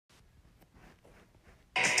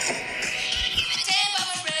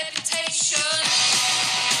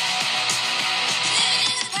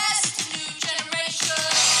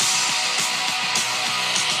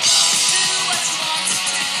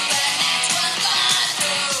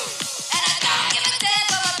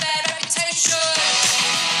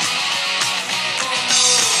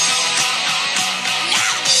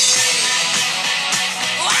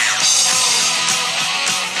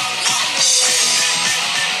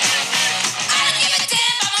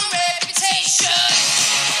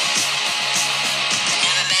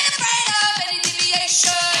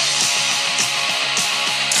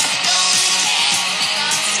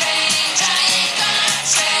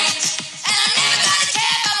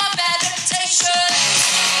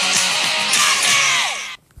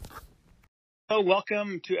So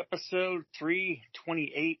welcome to episode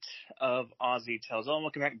 328 of Aussie Tells All.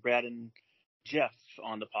 Welcome back, Brad and Jeff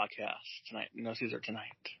on the podcast tonight. No Caesar tonight.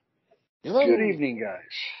 Hello. Good evening, guys.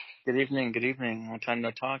 Good evening. Long time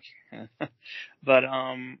no talk. But,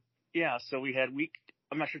 yeah, so we had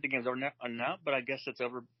I'm not sure if the game's over now, but I guess it's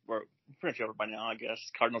over, or pretty much over by now, I guess.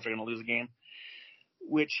 Cardinals are going to lose a game,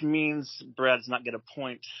 which means Brad's not get a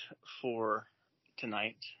point for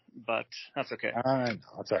tonight, but that's okay. I know,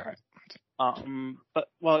 that's all right. But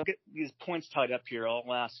while I get these points tied up here,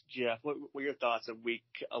 I'll ask Jeff, what were your thoughts of week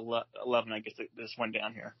 11, I guess, that this went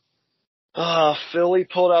down here? Philly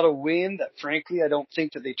pulled out a win that, frankly, I don't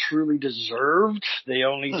think that they truly deserved. They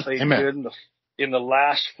only played good in the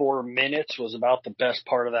last 4 minutes was about the best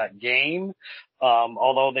part of that game.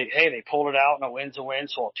 Although they pulled it out and a win's a win,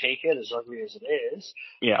 so I'll take it, as ugly as it is.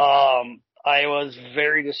 Yeah. I was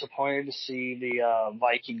very disappointed to see the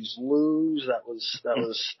Vikings lose. That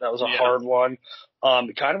was a hard one.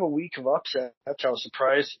 Kind of a week of upsets. I was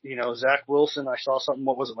surprised. Zach Wilson, I saw something,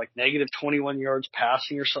 what was it, like negative 21 yards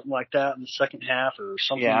passing or something like that in the second half or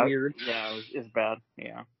something weird. Yeah, it was bad.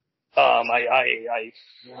 Yeah. I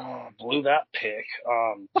blew that pick.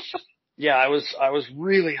 Yeah, I was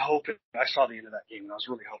really hoping. I saw the end of that game and I was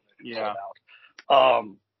really hoping they could pull it out.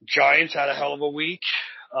 Giants had a hell of a week.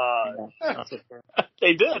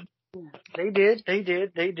 They did. I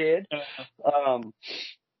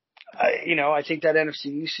think that NFC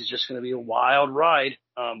East is just going to be a wild ride.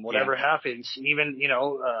 Whatever happens, even,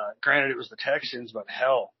 granted it was the Texans, but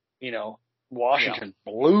hell, Washington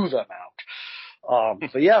blew them out.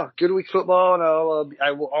 But yeah, good week football, and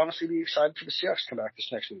I will honestly be excited for the Seahawks to come back this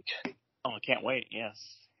next week. Oh, I can't wait. Yes,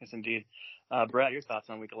 indeed. Brad, your thoughts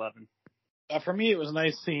on week 11? For me, it was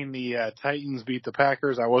nice seeing the Titans beat the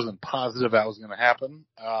Packers. I wasn't positive that was going to happen.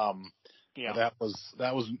 That was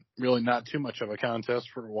really not too much of a contest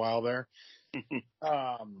for a while there.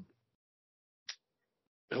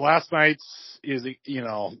 Last night's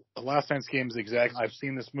game is exactly. I've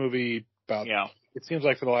seen this movie about. Yeah. It seems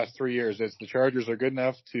like for the last 3 years, it's the Chargers are good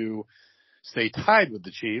enough to stay tied with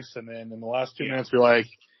the Chiefs, and then in the last 2 minutes, we're like,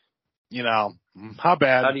 how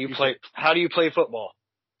bad? How do you play football?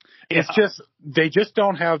 It's just they just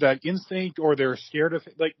don't have that instinct, or they're scared of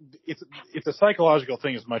it's a psychological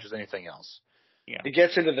thing as much as anything else. Yeah, it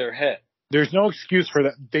gets into their head. There's no excuse for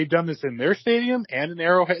that. They've done this in their stadium and in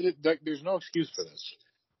Arrowhead. There's no excuse for this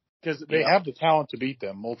because they have the talent to beat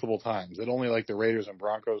them multiple times. That only like the Raiders and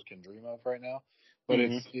Broncos can dream of right now. But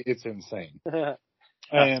it's insane.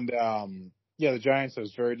 And the Giants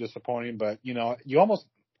was very disappointing. But you almost.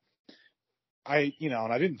 And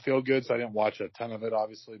I didn't feel good, so I didn't watch a ton of it,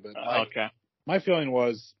 obviously. But my feeling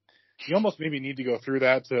was you almost maybe need to go through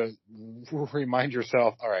that to remind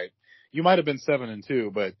yourself, all right, you might have been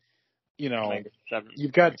 7-2, but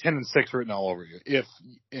you've got 10-6 written all over you if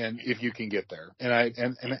you can get there,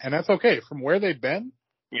 and that's okay from where they've been.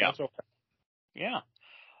 Yeah, that's okay. Yeah,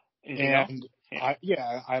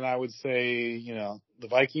 and I would say the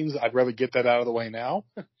Vikings. I'd rather get that out of the way now.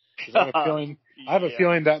 I have a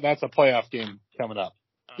feeling that that's a playoff game coming up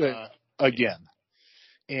again.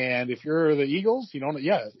 And if you're the Eagles,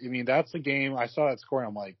 that's a game. I saw that score, and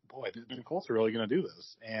I'm like, boy, the Colts are really going to do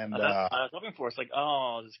this. And I was hoping for. It's like,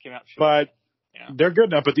 this came out. But they're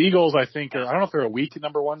good enough. But the Eagles, I think, I don't know if they're a weak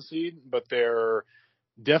number 1 seed, but they're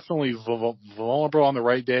definitely vulnerable on the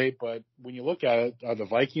right day. But when you look at it, are the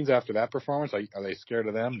Vikings after that performance, are they scared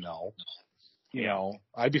of them? No.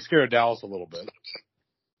 I'd be scared of Dallas a little bit.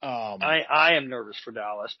 I am nervous for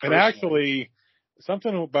Dallas. Personally. And actually,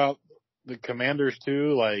 something about the Commanders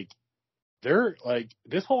too, like they're like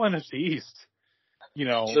this whole NFC East.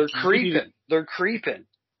 They're creeping. They're creeping.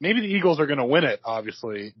 Maybe the Eagles are going to win it,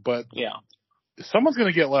 obviously, but someone's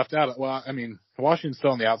going to get left out. Well, I mean, Washington's still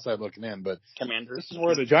on the outside looking in, but Commanders. This is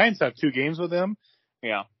where the Giants have 2 games with them.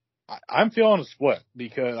 Yeah. I'm feeling a split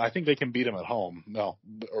because I think they can beat them at home. No,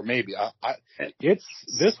 or maybe it's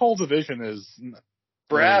this whole division is.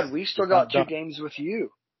 Brad, we still got 2 games with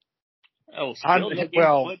you. Oh, I'm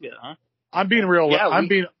being real. Yeah, I'm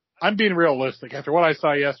being realistic. After what I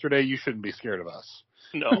saw yesterday, you shouldn't be scared of us.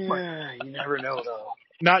 No, you never know though.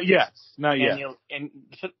 Not yet. And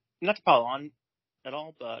not to pile on at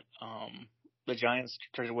all, but the Giants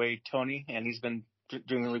traded away Tony, and he's been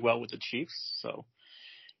doing really well with the Chiefs, so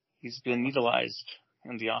he's been utilized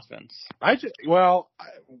in the offense.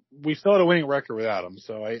 We still had a winning record without him.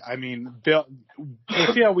 So we'll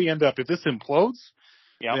see how we end up. If this implodes,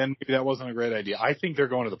 then maybe that wasn't a great idea. I think they're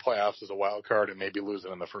going to the playoffs as a wild card and maybe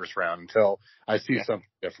losing in the first round until I see something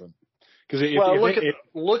different. Because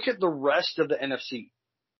look at the rest of the NFC.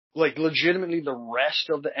 like legitimately the rest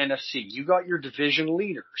of the NFC. You got your division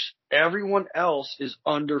leaders. Everyone else is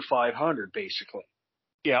under 500, basically.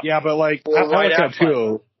 Yeah. Yeah, but like Or I right look at at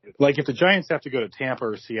too. Like if the Giants have to go to Tampa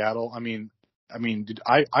or Seattle, I mean, dude,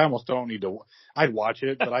 I almost don't need to. I'd watch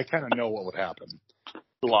it, but I kind of know what would happen.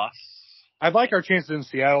 Loss. I'd like our chances in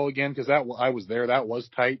Seattle again because I was there. That was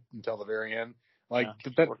tight until the very end. Like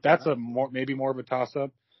that's maybe more of a toss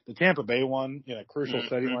up. The Tampa Bay one in a crucial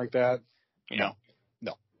setting like that. Yeah.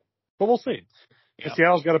 No. But we'll see. Yeah.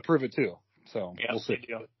 Seattle's got to prove it too. So we'll see.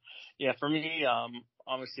 Yeah, for me,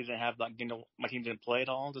 obviously didn't have like my team didn't play at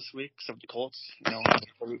all this week except the Colts.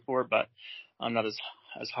 Before, but I'm not as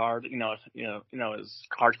hard as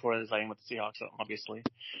hardcore as I am with the Seahawks, obviously.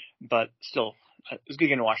 But still, it's a good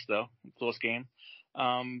game to watch though. Close game.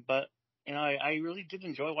 But I really did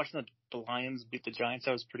enjoy watching the Lions beat the Giants.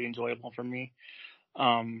 That was pretty enjoyable for me.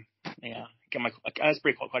 Yeah, I was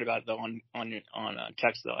pretty quite about it though on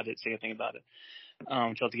text though. I didn't say anything about it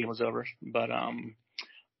until the game was over. But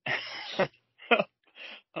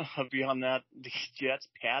beyond that, the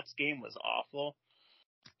Jets-Pats game was awful.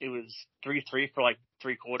 It was 3-3 for like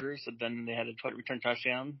 3 quarters, and then they had a return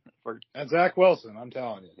touchdown And Zach Wilson, I'm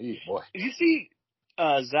telling you, boy. Did you see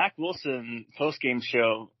Zach Wilson post-game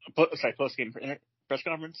press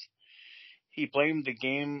conference? He blamed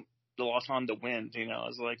the loss on the wind. I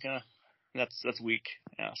was like, that's weak.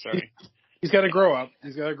 Yeah, sorry. He's got to grow up.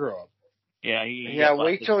 Yeah,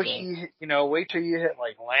 wait till you hit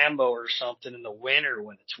like Lambeau or something in the winter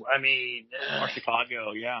when it's, or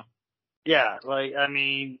Chicago, yeah. Yeah,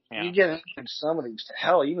 you get in some of these,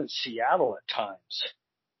 hell, even Seattle at times.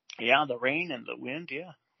 Yeah, the rain and the wind,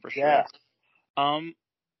 yeah, for sure. Yeah.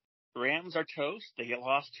 Rams are toast. They get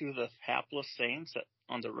lost to the hapless Saints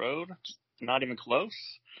on the road. Not even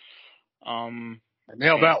close. I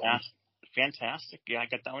nailed that one. Fantastic. Yeah, I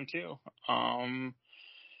got that one too.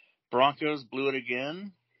 Broncos blew it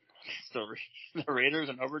again. The Raiders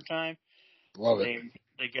in overtime. Love it.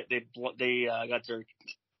 They got their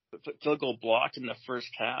field goal blocked in the first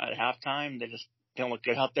half. At halftime, they just don't look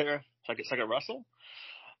good out there. It's like a Russell.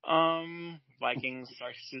 Vikings.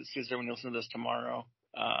 Sorry, Caesar, when you listen to this tomorrow.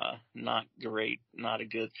 Not great. Not a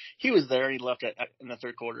good. He was there. He left in the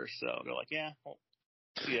third quarter. So they're like, yeah, well,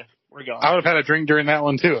 see ya. We're gone. I would have had a drink during that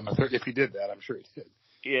one too. If he did that, I'm sure he did.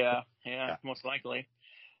 Yeah, most likely.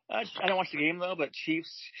 I don't watch the game though, but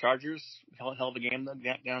Chiefs, Chargers held the game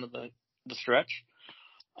down to the stretch.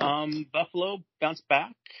 Buffalo bounced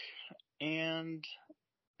back, and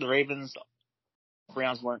the Ravens,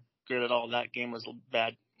 Browns weren't good at all. That game was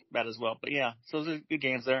bad as well. But yeah, so those are good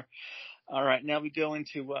games there. All right, now we go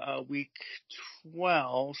into week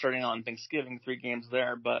 12, starting on Thanksgiving. 3 games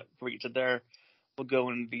there, but before we get to there, we'll go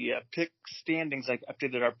in the pick standings. I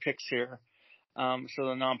updated our picks here. So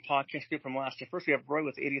the non-podcast group from last year. First, we have Roy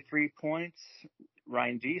with 83 points,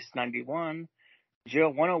 Ryan Deese, 91, Joe,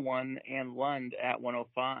 101, and Lund at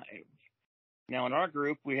 105. Now, in our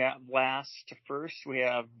group, we have last to first, we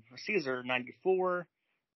have Caesar, 94,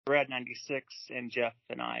 Brad, 96, and Jeff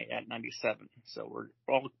and I at 97. So we're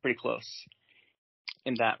all pretty close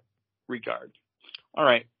in that regard. All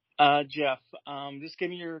right, Jeff, just give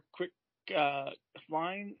me your quick thoughts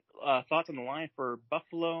on the line for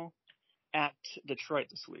Buffalo at Detroit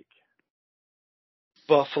this week.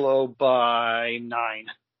 Buffalo by 9.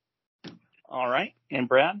 All right. And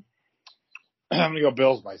Brad? I'm going to go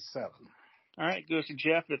Bills by 7. All right. Goes to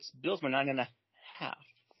Jeff. It's Bills by 9.5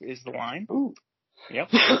 is the line. Ooh.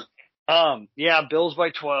 Yep. Yeah, Bills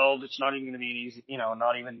by 12. It's not even going to be an easy,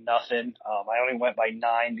 not even nothing. I only went by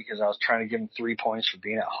 9 because I was trying to give them 3 points for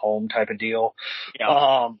being at home type of deal.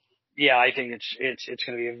 Yeah. Yeah, I think it's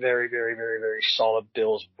going to be a very, very, very, very solid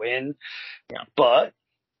Bills win. Yeah. But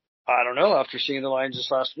I don't know. After seeing the Lions this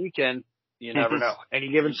last weekend, you never know. Any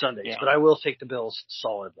given Sundays. Yeah. But I will take the Bills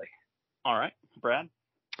solidly. All right, Brad.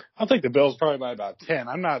 I'll take the Bills probably by about 10.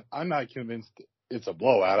 I'm not convinced it's a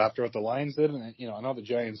blowout after what the Lions did, and I know the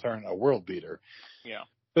Giants aren't a world beater. Yeah.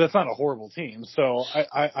 But it's not a horrible team, so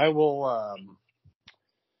I will.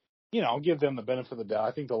 Give them the benefit of the doubt.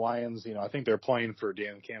 I think the Lions, I think they're playing for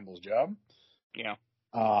Dan Campbell's job. Yeah.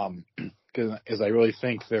 Because I really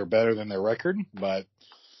think they're better than their record, but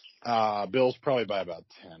Bills probably by about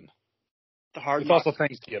 10. It's also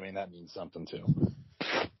Thanksgiving. That means something too.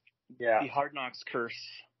 Yeah. The Hard Knocks curse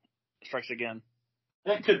strikes again.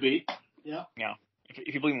 That could be. Yeah. Yeah.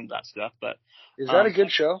 If you believe in that stuff, but is that a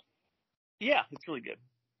good show? Yeah, it's really good.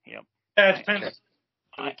 Yep. Yeah, it depends.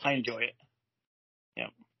 I enjoy it. Yep.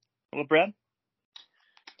 Well, Brad?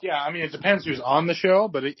 Yeah, I mean, it depends who's on the show,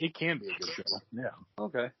 but it can be a good show. Yeah.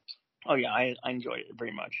 Okay. Oh, yeah, I enjoy it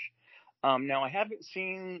very much. Now I haven't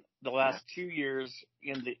seen the last 2 years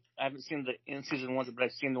I haven't seen the in-season ones, but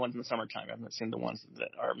I've seen the ones in the summertime. I haven't seen the ones that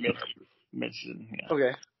are mid-season. Yeah.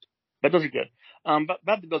 Okay. But those are good.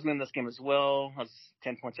 But the Bills win this game as well. That's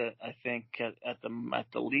 10 points, I think, at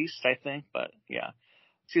the least, I think. But yeah,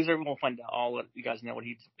 Caesar will find out. I'll let you guys know what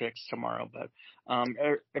he picks tomorrow. But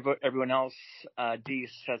everyone else,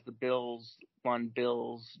 Deese has the Bills, Lund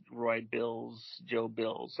Bills, Roy Bills, Joe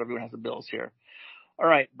Bills. So everyone has the Bills here. All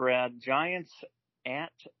right, Brad. Giants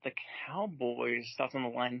at the Cowboys. Thoughts on the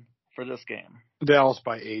line for this game? Dallas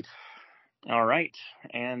by 8. All right,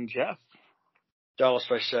 and Jeff. Dallas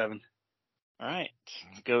by 7. All right,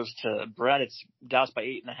 goes to Brad. It's Dallas by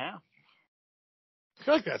 8.5. I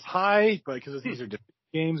feel like that's high, but because these are different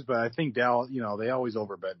games. But I think Dallas, they always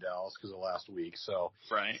overbet Dallas because of last week. So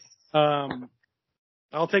right.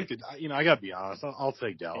 I'll take it. I got to be honest. I'll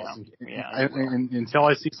take Dallas. Yeah. Until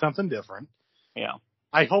I see something different. Yeah.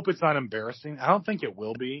 I hope it's not embarrassing. I don't think it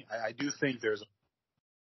will be. I do think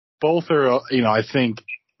both are, I think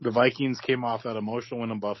the Vikings came off that emotional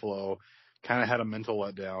win in Buffalo, kind of had a mental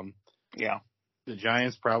letdown. Yeah. The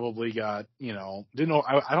Giants probably got, didn't know.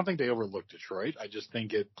 I don't think they overlooked Detroit. I just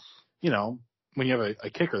think when you have a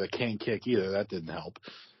kicker that can't kick either, that didn't help.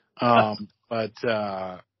 Yeah.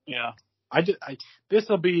 This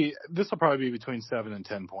will probably be between 7 and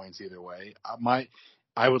 10 points either way.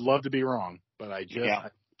 I would love to be wrong, but I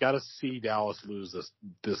got to see Dallas lose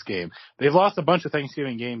this game. They've lost a bunch of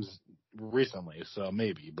Thanksgiving games recently, so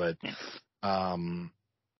maybe, but I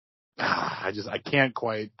can't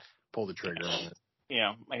quite pull the trigger on it.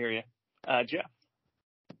 Yeah, I hear you, Jeff.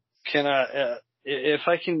 Can I? If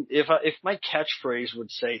my catchphrase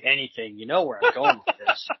would say anything, you know where I'm going with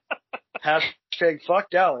this. Hashtag fuck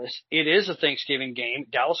Dallas. It is a Thanksgiving game.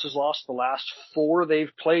 Dallas has lost the last 4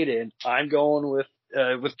 they've played in. I'm going with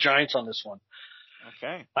Giants on this one.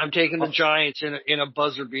 Okay. I'm taking the Giants in a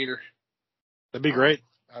buzzer beater. That'd be great.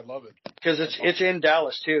 I'd love it. Because it's in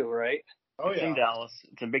Dallas too, right? Oh yeah. It's in Dallas.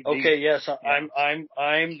 It's a big deal. Okay, yes. I'm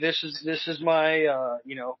this is my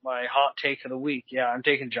my hot take of the week. Yeah, I'm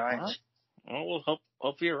taking Giants. Well, we'll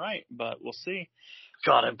hope you're right, but we'll see.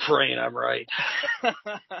 God, I'm praying I'm right. I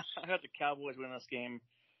got the Cowboys win this game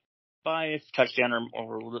by a touchdown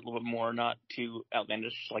or a little bit more, not too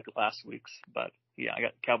outlandish like last week's. But yeah, I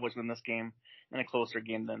got the Cowboys win this game in a closer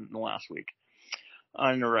game than the last week.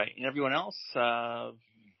 All right, and everyone else,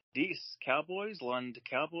 Deese Cowboys, Lund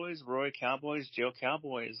Cowboys, Roy Cowboys, Joe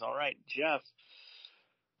Cowboys. All right, Jeff,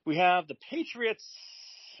 we have the Patriots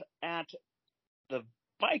at the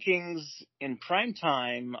Vikings in prime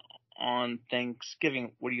time on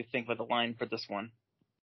Thanksgiving. What do you think about the line for this one?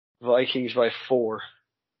 Vikings by 4.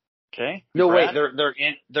 Okay. No, Brad?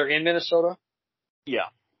 wait, they're in Minnesota? Yeah.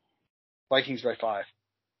 Vikings by 5.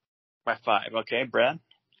 By 5. Okay, Brad?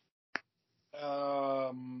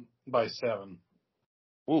 By 7.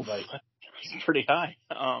 Ooh, that's pretty high.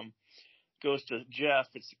 Goes to Jeff.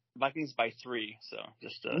 It's Vikings by 3. So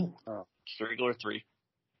just a regular 3.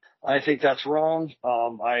 I think that's wrong.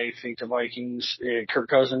 I think the Vikings, Kirk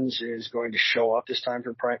Cousins is going to show up this time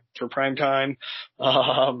for prime time.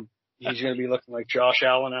 He's going to be looking like Josh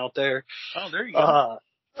Allen out there. Oh, there you go.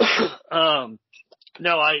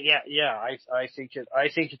 No, I think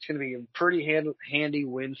it's going to be a pretty handy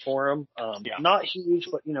win for him. Not huge,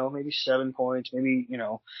 but maybe 7 points, maybe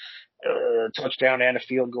a touchdown and a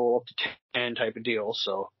field goal up to 10 type of deal.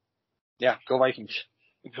 So, yeah, go Vikings.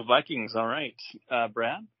 Go Vikings. All right,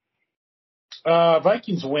 Brad.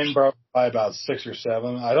 Vikings win by about 6 or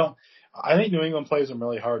 7. I think New England plays them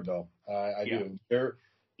really hard though. I do.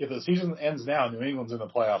 If the season ends now, New England's in the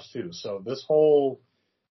playoffs too. So this whole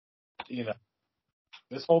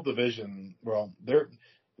division, they're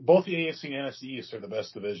both the AFC and NFC East are the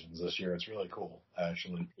best divisions this year. It's really cool,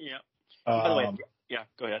 actually. Yeah. By the way,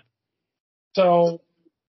 go ahead. So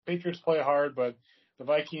Patriots play hard, but the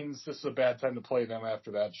Vikings, this is a bad time to play them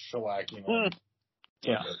after that shellacking.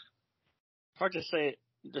 Yeah. Hard to say.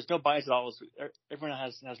 There's no bias at all. Everyone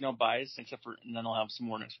has no bias except for, and then I'll have some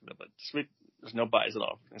more next week. But this week, there's no bias at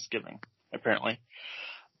all for Thanksgiving, apparently.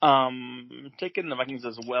 Taking the Vikings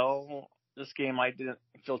as well. This game, I didn't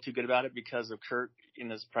feel too good about it because of Kurt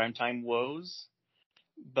in his primetime woes.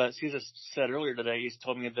 But Caesar said earlier today, he's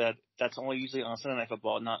told me that that's only usually on Sunday Night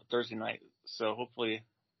Football, not Thursday night. So hopefully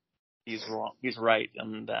he's wrong. He's right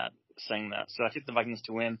in that, saying that. So I think the Vikings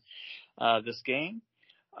to win this game.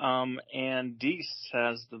 And Deese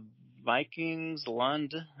has the Vikings,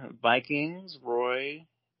 Lund, Vikings, Roy,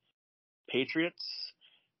 Patriots,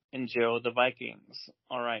 and Joe, the Vikings.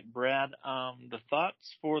 All right, Brad, the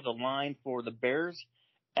thoughts for the line for the Bears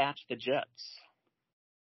at the Jets?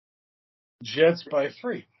 Jets by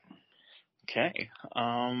 3. Okay.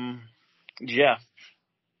 Jeff.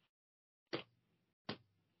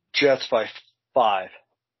 Jets by 5.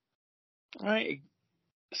 All right.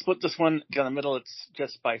 Split this one down the middle. It's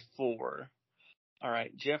Jets by 4. All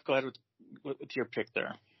right, Jeff, go ahead with your pick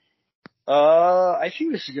there. I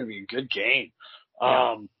think this is going to be a good game.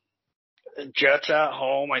 Yeah. Jets at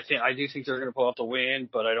home. I do think they're going to pull out the win,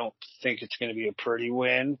 but I don't think it's going to be a pretty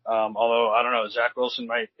win. Although I don't know, Zach Wilson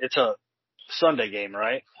might. It's a Sunday game,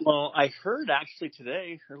 right? Well, I heard actually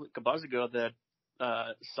today, or like a buzz ago, that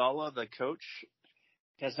Saleh, the coach,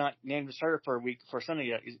 has not named a starter for Sunday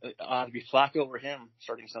yet. It ought to be Flacco over him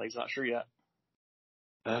starting Sunday. He's not sure yet.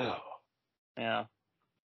 Oh. Yeah.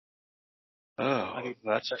 Oh,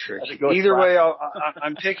 that's tricky. Either Either way,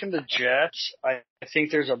 I'm picking the Jets. I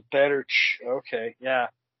think there's a better. Okay, yeah,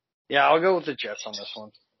 I'll go with the Jets on this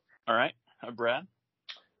one. All right, Brad.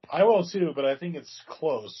 I will too, but I think it's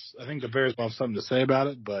close. I think the Bears will have something to say about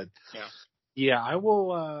it, but yeah, I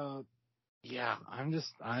will.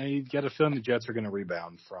 I get a feeling the Jets are going to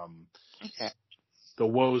rebound from the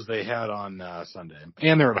woes they had on Sunday,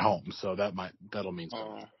 and they're at home, so that'll mean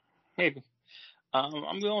something. Maybe.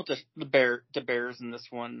 I'm going with the Bears in this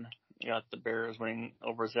one. You got the Bears winning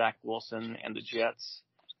over Zach Wilson and the Jets,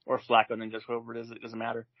 or Flacco and just whoever it is. It doesn't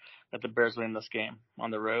matter. That the Bears win this game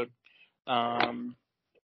on the road.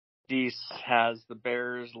 Deese has the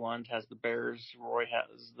Bears, Lund has the Bears, Roy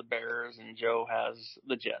has the Bears, and Joe has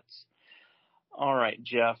the Jets. All right,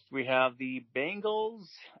 Jeff. We have the Bengals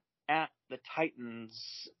at the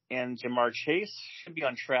Titans, and Jamar Chase should be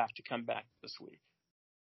on track to come back this week.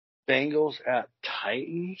 Bengals at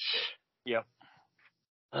Titans? Yep.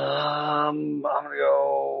 I'm going to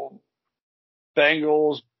go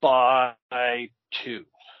Bengals by 2.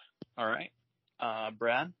 All right.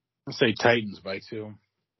 Brad? I'll say Titans by 2.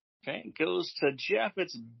 Okay. It goes to Jeff.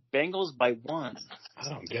 It's Bengals by 1. I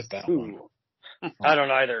don't get that one. I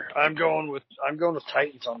don't either. I'm going with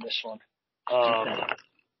Titans on this one.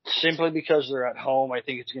 Simply because they're at home. I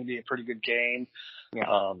think it's going to be a pretty good game.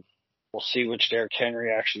 Yeah. We'll see which Derrick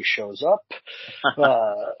Henry actually shows up.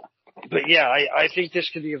 But yeah, I think this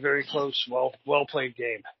could be a very close, well played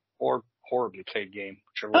game, or horribly played game,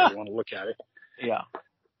 whichever way you want to look at it. Yeah.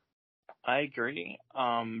 I agree.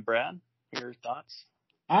 Brad, your thoughts?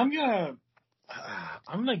 I'm gonna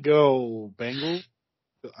go Bengals.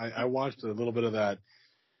 I watched a little bit of that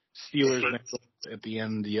Steelers at the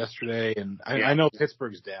end yesterday, and I know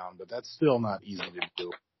Pittsburgh's down, but that's still not easy to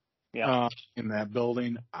do. Yeah. In that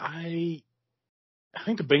building, I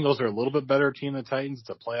think the Bengals are a little bit better team than the Titans. It's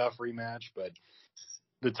a playoff rematch, but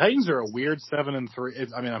the Titans are a weird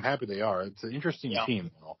 7-3. I'm happy they are. It's an interesting team,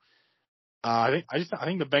 though. I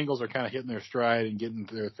think the Bengals are kind of hitting their stride and getting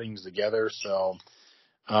their things together. So,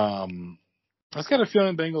 I've got a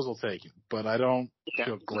feeling Bengals will take it, but I don't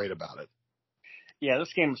feel great about it. Yeah,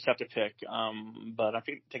 this game is tough to pick. But I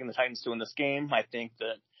think taking the Titans to win this game, I think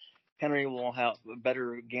that Henry will have a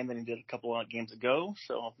better game than he did a couple of games ago,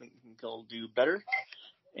 so I think he'll do better.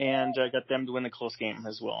 And I got them to win a close game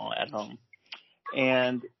as well at home.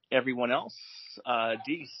 And everyone else,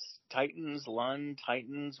 Deese, Titans, Lund,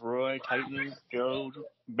 Titans, Roy, Titans, Joe,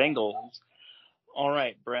 Bengals. All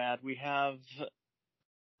right, Brad, we have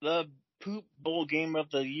the Poop Bowl game of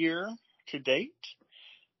the year to date.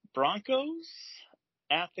 Broncos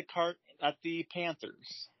at the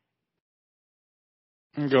Panthers.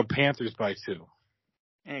 I'm going to go Panthers by 2.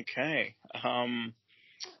 Okay.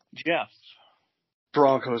 Jeff.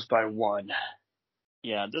 Broncos by 1.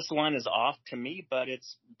 Yeah, this line is off to me, but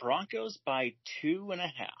it's Broncos by 2.5.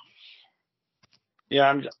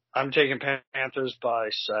 Yeah, I'm taking Panthers by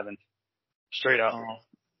 7. Straight up.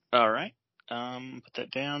 All right. Put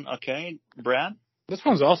that down. Okay. Brad? This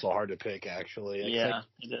one's also hard to pick, actually. Yeah,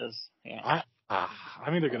 it is. Yeah.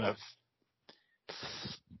 I'm either going to...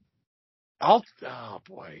 oh,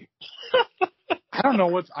 boy. I don't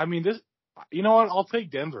know this... You know what? I'll take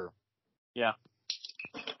Denver. Yeah.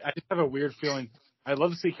 I just have a weird feeling. I'd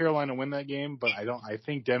love to see Carolina win that game, but I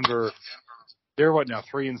think Denver... They're what now,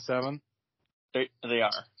 3-7? They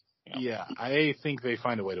are. Yeah, I think they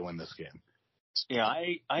find a way to win this game. Yeah,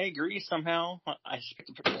 I agree somehow. I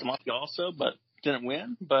expected them also, but didn't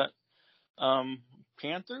win. But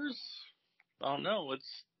Panthers, I don't know.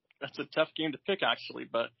 That's a tough game to pick actually.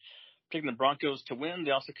 But picking the Broncos to win,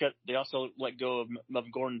 they also let go of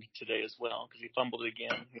Melvin Gordon today as well because he fumbled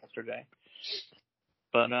again yesterday.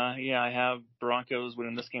 But I have Broncos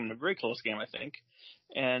winning this game in a very close game, I think.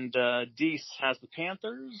 And Deese has the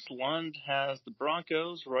Panthers, Lund has the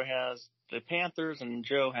Broncos, Roy has the Panthers, and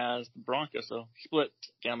Joe has the Broncos. So split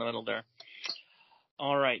down the middle there.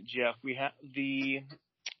 All right, Jeff, we have the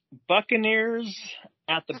Buccaneers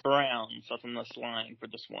at the Browns. That's on this line for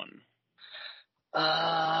this one.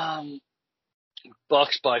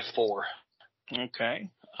 Bucks by 4. Okay.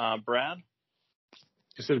 Brad?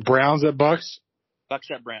 You said Browns at Bucks? Bucks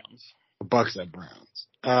at Browns. Bucks at Browns.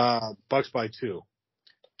 Bucks by 2.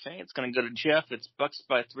 Okay, it's going to go to Jeff. It's Bucks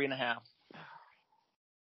by 3.5.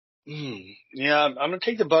 Yeah, I'm going to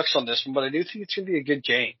take the Bucks on this one, but I do think it's going to be a good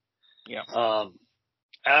game. Yeah.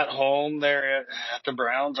 At home there at the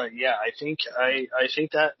Browns, I think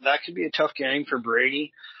that could be a tough game for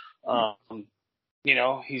Brady. You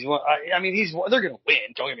know, they're going to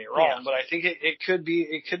win. Don't get me wrong, but I think it could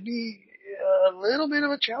be a little bit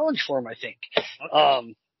of a challenge for him. I think.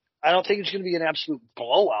 Okay. I don't think it's going to be an absolute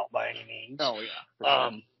blowout by any means. Oh yeah.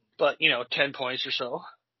 Sure. But 10 points or so.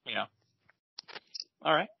 Yeah.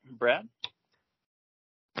 All right, Brad.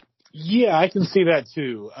 Yeah, I can see that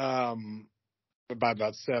too. By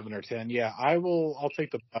about 7 or 10. Yeah, I'll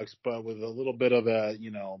take the Bucks, but with a little bit of a,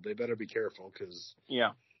 they better be careful because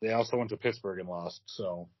they also went to Pittsburgh and lost.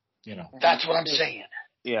 So, That's what I'm saying.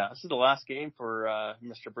 Yeah, this is the last game for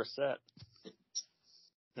Mr. Brissett.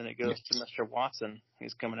 Then it goes to Mr. Watson.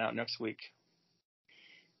 He's coming out next week.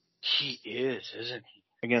 He is, isn't he?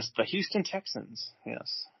 Against the Houston Texans.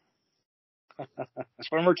 Yes. That's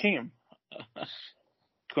former team.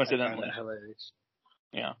 Coincidentally. Hilarious.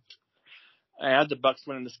 Yeah. I had the Bucks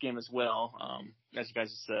winning this game as well. As you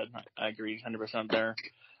guys have said, I agree 100% there.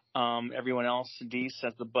 Everyone else, Deese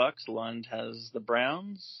has the Bucks, Lund has the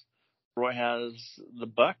Browns, Roy has the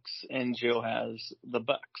Bucks, and Joe has the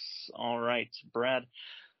Bucks. All right, Brad.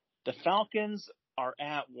 The Falcons are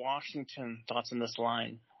at Washington. Thoughts on this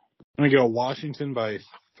line? I'm going to go Washington by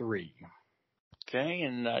 3. Okay,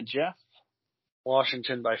 and Jeff?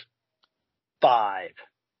 Washington by 5.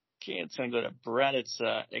 Okay, it's going to go to Brad. It's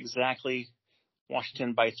exactly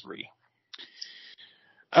Washington by 3.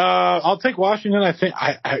 I'll take Washington. I think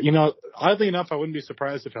oddly enough, I wouldn't be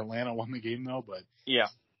surprised if Atlanta won the game though. But yeah,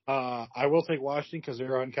 I will take Washington because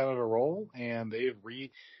they're on kind of a roll and they've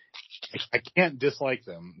I can't dislike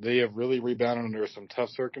them. They have really rebounded under some tough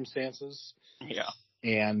circumstances. Yeah,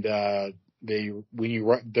 and they're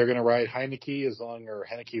going to ride Heineke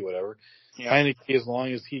Heineke, whatever. Yeah. Heineke as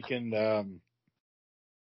long as he can, and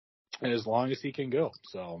as long as he can go.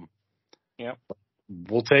 So, yeah,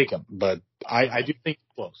 we'll take him. But I do think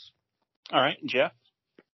it's close. All right, Jeff.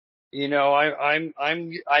 I'm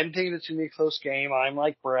thinking it's gonna be a close game. I'm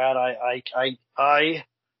like Brad. I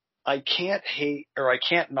can't hate or I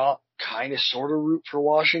can't not kind of sort of root for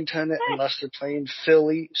Washington unless they're playing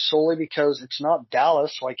Philly solely because it's not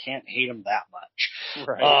Dallas, so I can't hate them that much.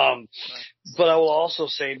 Right. But I will also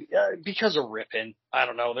say because of Rippon, I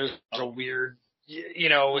don't know. There's a weird,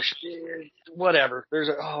 whatever.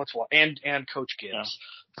 And Coach Gibbs.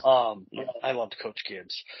 Yeah. I loved Coach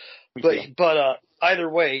Gibbs. But either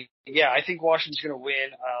way, yeah, I think Washington's going to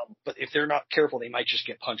win. But if they're not careful, they might just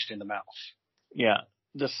get punched in the mouth. Yeah.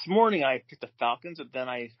 This morning I picked the Falcons, but then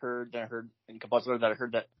I heard in a couple of that I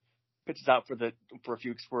heard that Pitts is out for a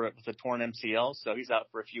few weeks with a torn MCL, so he's out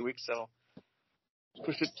for a few weeks. So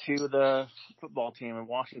pushed it to the football team in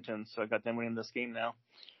Washington. So I got them winning this game now.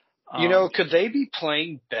 Could they be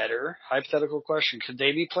playing better? Hypothetical question. Could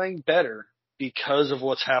they be playing better because of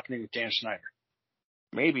what's happening with Dan Snyder?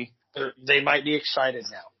 Maybe. They might be excited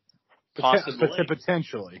now. Possibly.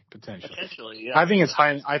 Potentially. Yeah. I think it's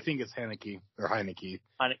Heineke or Heineke.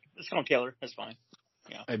 Let's call him Taylor. That's fine.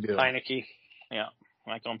 Yeah. I do. Heineke. Yeah.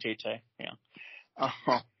 I call him Tay. Yeah.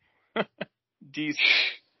 Deese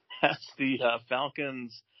has the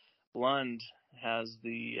Falcons. Lund has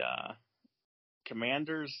the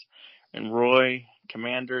Commanders, and Roy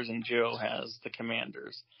Commanders, and Joe has the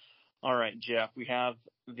Commanders. All right, Jeff. We have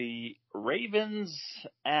the Ravens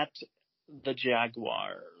at the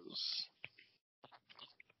Jaguars.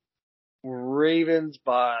 Ravens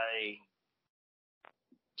by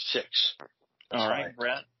 6. All right,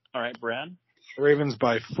 Brad. Ravens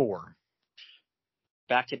by 4.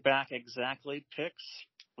 Back-to-back exactly picks.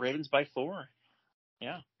 Ravens by 4.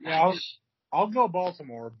 Yeah. Nice. I'll go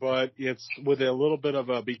Baltimore, but it's with a little bit of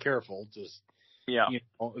a be careful. Just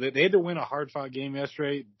they had to win a hard-fought game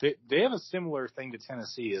yesterday. They have a similar thing to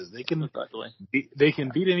Tennessee is they can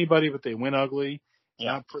beat anybody, but they win ugly.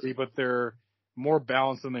 Yeah. Not pretty, but they're more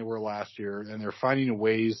balanced than they were last year, and they're finding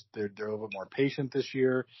ways. They're a little bit more patient this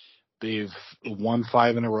year. They've won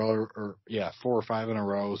 5 in a row, 4 or 5 in a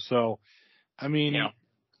row. So, I mean,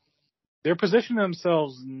 they're positioning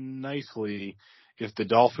themselves nicely if the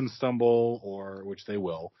Dolphins stumble, which they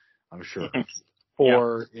will, I'm sure.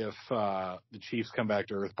 Or if the Chiefs come back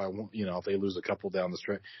to earth by one, if they lose a couple down the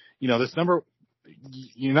stretch. This number,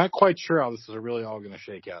 you're not quite sure how this is really all going to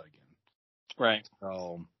shake out again. Right.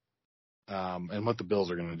 So, and what the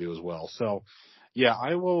Bills are going to do as well. So, yeah,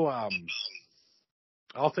 I will.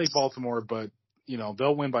 I'll take Baltimore, but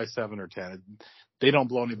they'll win by 7 or 10. They don't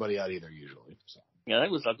blow anybody out either usually. So. Yeah,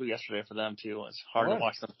 that was ugly yesterday for them too. It's hard to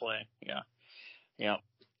watch them play. Yeah. Yeah.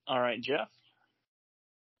 All right, Jeff.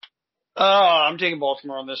 I'm taking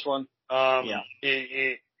Baltimore on this one. Yeah.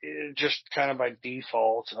 It just kind of by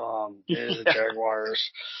default, it is the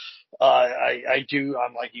Jaguars.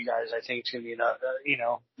 I'm like you guys. I think it's going to be enough.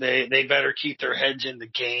 They better keep their heads in the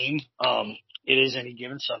game. It is any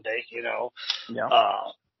given Sunday,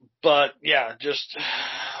 Yeah. But yeah, just,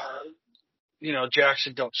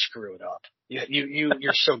 Jackson, don't screw it up.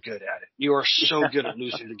 You're so good at it. You are so good at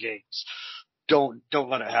losing the games. Don't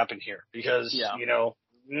let it happen here because,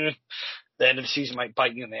 the end of the season might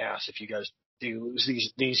bite you in the ass if you guys do lose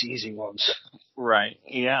these easy ones. Right.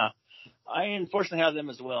 Yeah. I unfortunately have them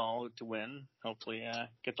as well to win. Hopefully,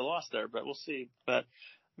 get the loss there, but we'll see. But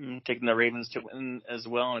I'm taking the Ravens to win as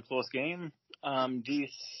well in a close game.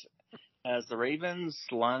 Deese has the Ravens.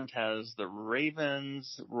 Lund has the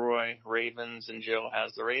Ravens. Roy, Ravens. And Joe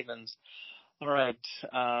has the Ravens. All right.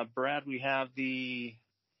 Brad, we have the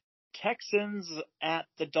Texans at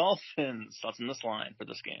the Dolphins. Thoughts on this line for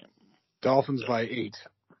this game? Dolphins by 8.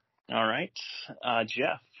 All right.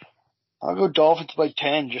 Jeff. I'll go Dolphins by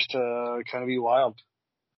 10 just to kind of be wild.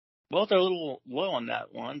 Well, they're a little low on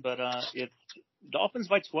that one, but it's Dolphins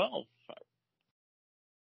by 12.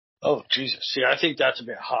 Oh, Jesus. See, I think that's a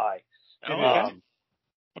bit high.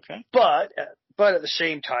 Okay. But at the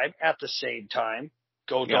same time,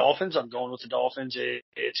 go Dolphins. I'm going with the Dolphins.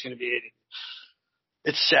 It's going to be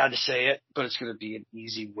it's sad to say it, but it's going to be an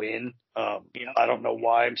easy win. I don't know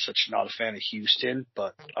why I'm such not a fan of Houston,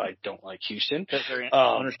 but I don't like Houston.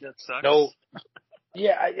 Ownership sucks. No.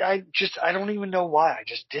 Yeah, I don't even know why. I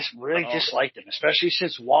just really dislike them, especially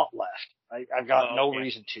since Watt left. I've got no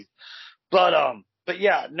reason to. But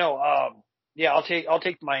yeah, no. I'll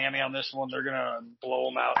take Miami on this one. They're gonna blow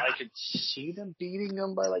them out. I could see them beating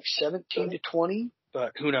them by like 17-20,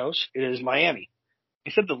 but who knows? It is Miami.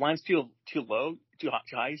 You said the line's too low, too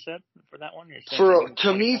high. You said for that one.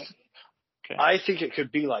 To me, okay. I think it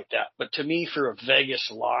could be like that. But to me, for a Vegas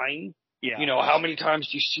line, how many times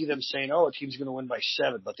do you see them saying, "Oh, a team's going to win by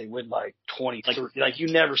 7," but they win by 23? Like you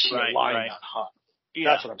never see a line that high. Yeah.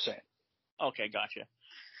 That's what I'm saying. Okay, gotcha.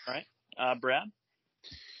 All right, Brad.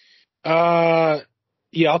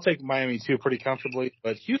 Yeah, I'll take Miami too, pretty comfortably.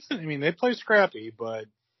 But Houston, I mean, they play scrappy, but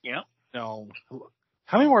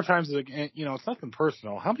how many more times is it? It's nothing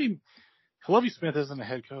personal. How many? Lovie Smith isn't a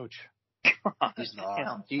head coach. He's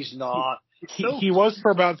not. He's not. He was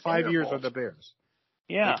for about 5 years with the Bears.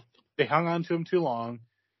 Yeah, they hung on to him too long,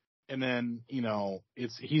 and then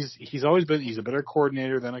he's always been he's a better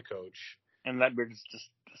coordinator than a coach. And that beard is just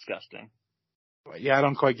disgusting. Yeah, I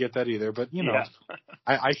don't quite get that either, but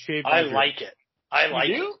I shaved. I like it. I like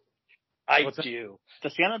it. I do. The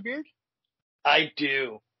Santa beard? I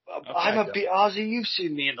do. Okay, I'm a big Ozzy. You've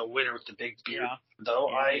seen me in the winter with the big beard, though.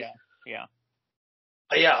 Yeah,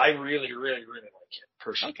 I really, really, really like it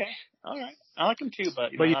personally. Okay, all right. I like him too,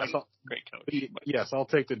 but great coach. Yes, I'll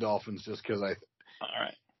take the Dolphins just because I. All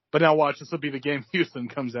right. But now watch. This will be the game Houston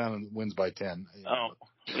comes down and wins by 10.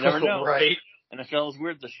 You never know, right? NFL is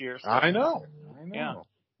weird this year. So. I know. Yeah.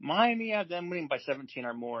 Miami had them winning by 17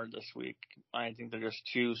 or more this week. I think they're just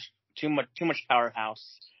too much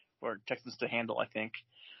powerhouse for Texans to handle. I think.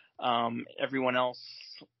 Everyone else,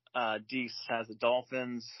 Deese has the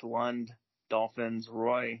Dolphins, Lund, Dolphins,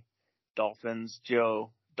 Roy, Dolphins,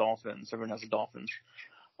 Joe, Dolphins. Everyone has the Dolphins.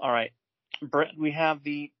 All right. Brett, we have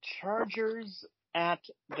the Chargers at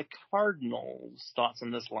the Cardinals. Thoughts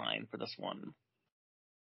on this line for this one?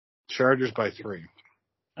 Chargers by 3.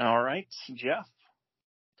 All right. Jeff?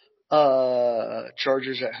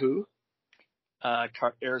 Chargers at who?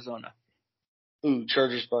 Arizona. Ooh,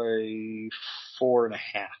 Chargers by 4.5.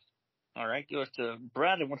 All right. Goes to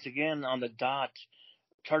Brad, and once again on the dot.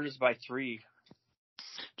 Chargers by 3.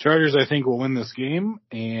 Chargers, I think, will win this game,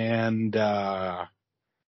 and I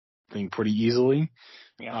think pretty easily.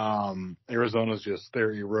 Yeah. Arizona's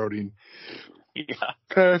they're eroding. Yeah.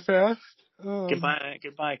 Kind of fast.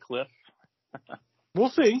 Goodbye, Cliff. We'll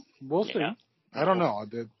see. I don't know.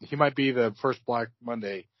 He might be the first Black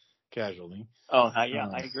Monday casualty. Oh, yeah,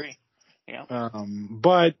 I agree. Yeah.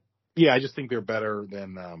 But yeah, I just think they're better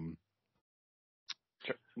than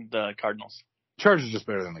the Cardinals. Chargers are just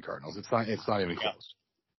better than the Cardinals. It's not even close.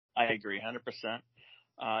 I agree,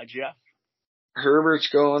 100%. Jeff? Herbert's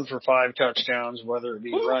going for 5 touchdowns, whether it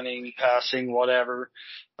be running, passing, whatever.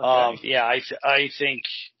 Okay. I think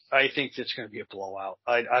I think it's going to be a blowout.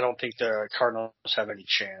 I don't think the Cardinals have any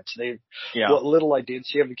chance. Yeah. What little I did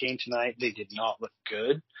see of the game tonight, they did not look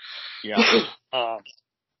good. Yeah.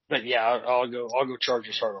 But yeah, I'll go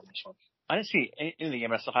Chargers hard on this one. I didn't see any of the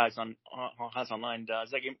game. I still has online.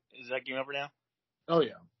 Is that game over now? Oh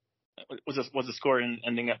yeah. Was the score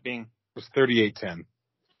ending up being? It was 38-10.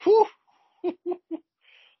 Whew.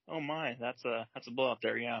 Oh my, that's a blowout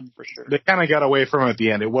there. Yeah, for sure. They kind of got away from it at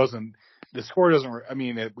the end. It wasn't. The score doesn't. I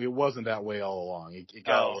mean, it wasn't that way all along. It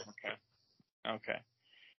got. Oh, okay.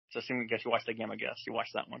 So assuming you watched the game, I guess you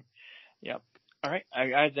watched that one. Yep. All right. I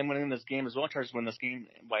had them winning this game as well. Chargers win this game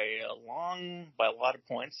by a lot of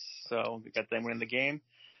points. So we got them winning the game.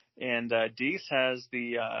 And Deese has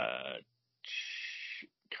the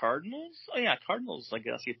Cardinals. Oh yeah, Cardinals. I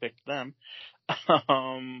guess he picked them.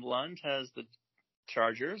 Lund has the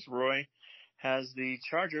Chargers. Roy has the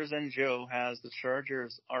Chargers, and Joe has the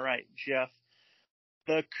Chargers. All right, Jeff.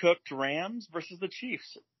 The cooked Rams versus the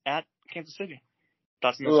Chiefs at Kansas City.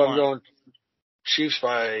 Thoughts on this one? I'm going Chiefs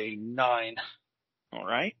by 9. All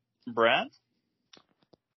right. Brad?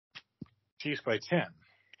 Chiefs by 10.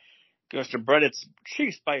 Goes to Brett. It's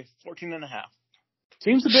Chiefs by 14.5.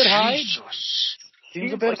 Seems a bit high. Jesus.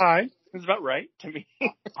 Seems a bit high. Seems about right to me.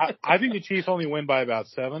 I think the Chiefs only win by about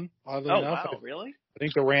 7, oddly enough. Wow, really? I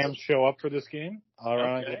think the Rams show up for this game.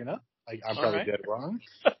 Ironically Okay. enough. I'm probably right. dead wrong.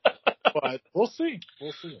 But we'll see.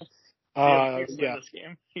 Yeah. Yeah. This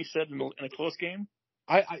game. He said in a close game.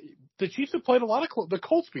 The Chiefs have played a lot of the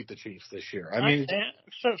Colts beat the Chiefs this year. I mean,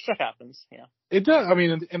 stuff happens. Yeah. it does. I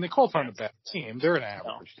mean, and the Colts aren't a bad team. They're an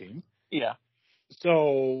average team. Yeah.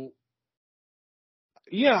 So,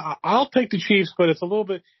 yeah, I'll take the Chiefs, but it's a little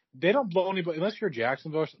bit. They don't blow anybody unless you're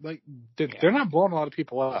Jacksonville. Like they're not blowing a lot of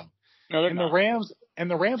people out. No, they're and not.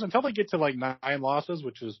 The Rams until they get to like 9 losses,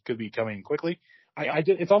 which could be coming quickly.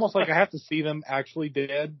 It's almost like I have to see them actually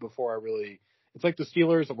dead before I really. It's like the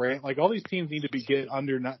Steelers, like all these teams need to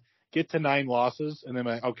get to 9 losses, and then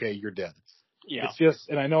okay, you're dead. Yeah. It's just,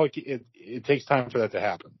 and I know it takes time for that to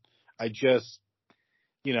happen. I just,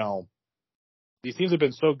 these teams have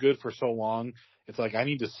been so good for so long. It's like I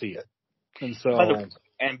need to see it, and so.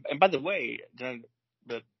 By the way,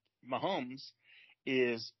 the Mahomes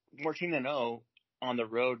is 14-0 on the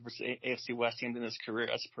road versus AFC West teams in his career.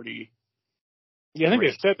 That's pretty. Yeah, I think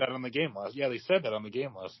they said that on the game last. Yeah, they said that on the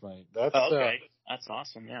game last night. That's okay. That's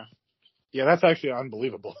awesome. Yeah. Yeah, that's actually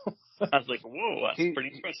unbelievable. I was like, whoa, that's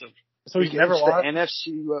pretty impressive. So he's never lost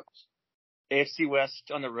the AFC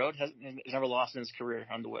West on the road. He's never lost in his career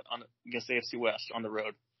against AFC West on the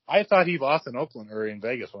road. I thought he lost in Oakland or in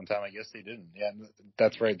Vegas one time. I guess he didn't. Yeah,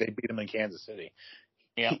 that's right. They beat him in Kansas City.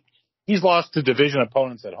 Yeah. He's lost to division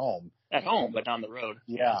opponents at home. At home, but on the road.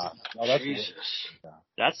 Yeah. Oh, that's Jesus.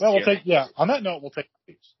 That's well, we'll take. Yeah. On that note, we'll take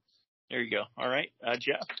the Chiefs. There you go. All right,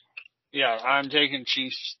 Jeff. Yeah, I'm taking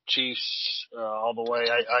Chiefs all the way.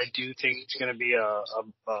 I do think it's going to be a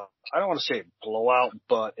I don't want to say a blowout,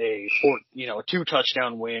 but a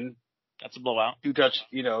 2-touchdown win. That's a blowout.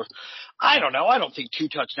 I don't know. I don't think 2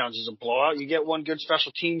 touchdowns is a blowout. You get one good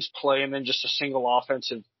special teams play and then just a single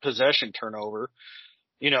offensive possession turnover.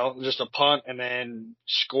 Just a punt and then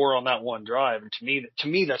score on that one drive. And to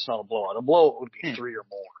me, that's not a blowout. A blowout would be 3 or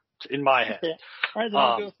more in my head. Okay. All right, then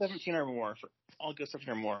I'll go 17 or more.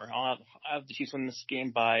 I'll have the Chiefs win this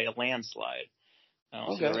game by a landslide.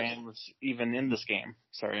 Okay. The Rams even in this game.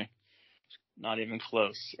 Sorry. Not even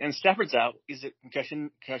close. And Stafford's out. He's at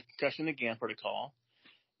concussion again protocol.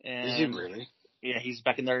 And is he really? Yeah, he's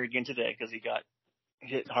back in there again today because he got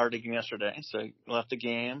hit hard again yesterday. So he left the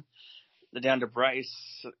game. They're down to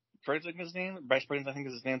Bryce. Bryce, I think is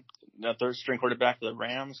his name. The third string quarterback for the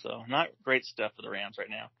Rams. So not great stuff for the Rams right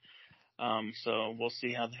now. So we'll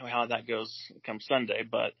see how that goes come Sunday.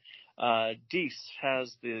 But Deese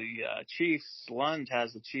has the Chiefs. Lund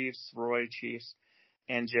has the Chiefs. Roy Chiefs.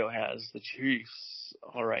 And Joe has the Chiefs.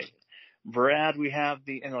 All right. Brad,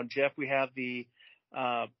 Jeff, we have the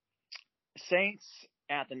Saints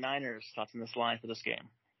at the Niners. Thoughts on this line for this game?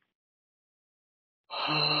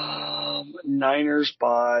 Niners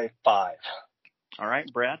by 5. All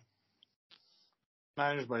right, Brad.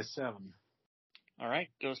 Niners by 7. All right,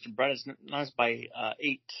 goes to Brad. It's Niners by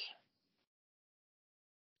 8.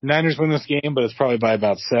 Niners win this game, but it's probably by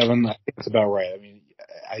about 7. I think it's about right. I mean,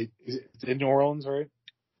 it's in New Orleans, right?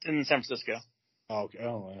 In San Francisco. Okay.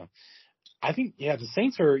 Oh, yeah. I think, the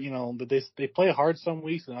Saints are, they play hard some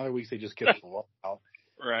weeks, and other weeks they just get blown out.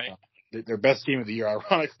 Right. Their best game of the year,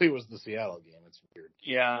 ironically, was the Seattle game. It's weird.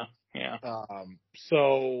 Yeah.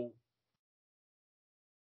 So,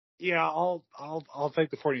 yeah, I'll take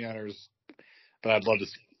the 49ers, but I'd love to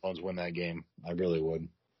see the Jones win that game. I really would.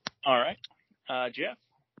 All right. Jeff?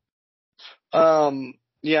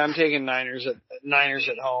 Yeah, I'm taking Niners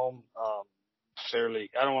at home. Fairly,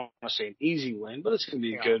 I don't want to say an easy win, but it's going to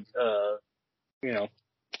be a good,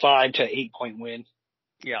 5 to 8 point win.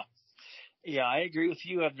 Yeah. Yeah, I agree with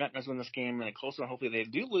you. I've Niners win this game in a close one. Hopefully they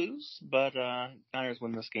do lose, but Niners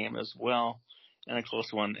win this game as well in a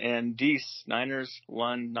close one. And Deese, Niners,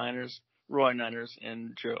 Lund, Niners, Roy, Niners,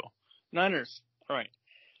 and Joe. Niners. All right.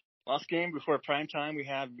 Last game before prime time, we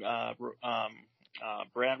have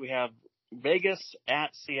Brad. We have Vegas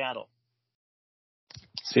at Seattle.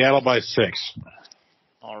 Seattle by 6.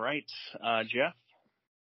 All right, Jeff.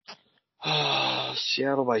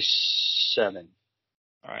 Seattle by 7.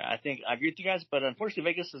 All right, I think I agree with you guys, but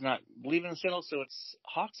unfortunately Vegas does not believe in Seattle, so it's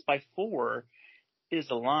Hawks by 4 is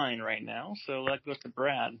the line right now. So that goes to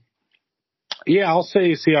Brad. Yeah, I'll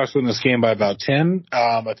say Seahawks win this game by about 10.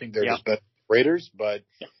 I think they're just better Raiders, but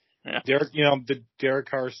Derek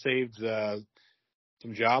Carr saved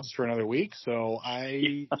some jobs for another week, so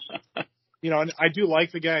and I do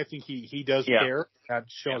like the guy. I think he does care. That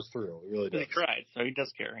shows through. He really does. He cried, so he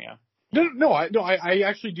does care. Yeah. No, I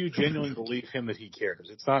actually do genuinely believe him that he cares.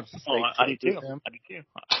 It's not fake. I do too. Him. I do too.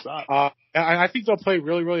 I think they'll play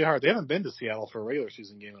really, really hard. They haven't been to Seattle for a regular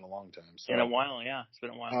season game in a long time. So. In a while, yeah. It's been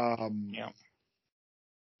a while.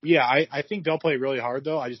 Yeah, I think they'll play really hard,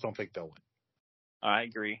 though. I just don't think they'll win. I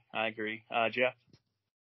agree. Jeff?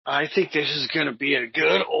 I think this is going to be a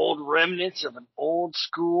good old remnants of an old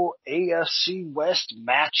school AFC West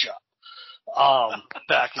matchup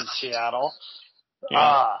back in Seattle.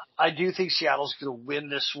 I do think Seattle's going to win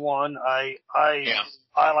this one. I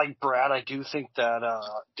like Brad. I do think that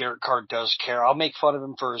Derek Carr does care. I'll make fun of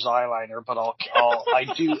him for his eyeliner, but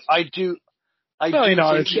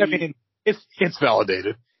it's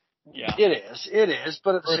validated. Yeah, it is.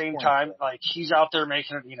 But at the same time, like he's out there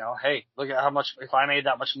making it. Hey, look at how much. If I made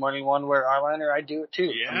that much money one wear eyeliner, I'd do it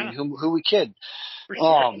too. Yeah. I mean, who we kid? For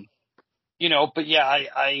sure. But yeah,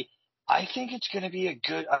 I think it's going to be a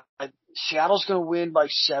good. Seattle's going to win by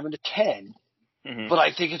 7 to 10, but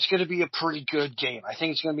I think it's going to be a pretty good game. I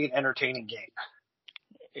think it's going to be an entertaining game.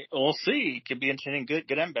 We'll see. It could be entertaining,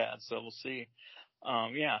 good and bad. So we'll see.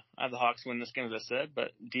 I have the Hawks win this game, as I said,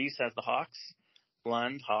 but Deese has the Hawks.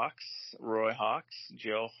 Lund Hawks, Roy Hawks,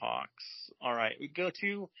 Joe Hawks. All right, we go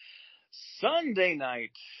to Sunday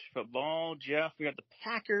night football. Jeff, we got the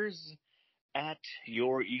Packers at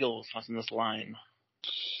your Eagles. What's in this line?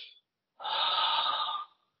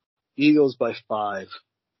 Eagles by 5.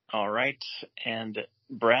 All right, and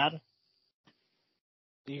Brad?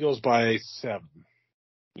 Eagles by 7.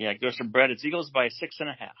 Yeah, it goes to Brad. It's Eagles by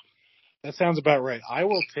 6.5. That sounds about right. I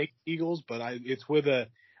will take Eagles, but it's with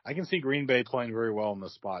I can see Green Bay playing very well in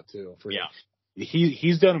this spot too.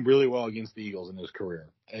 He's done really well against the Eagles in his career.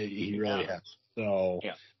 He really has. So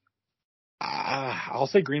I'll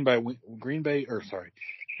say Philly.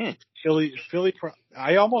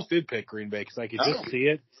 I almost did pick Green Bay because I could just see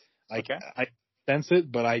it. I sense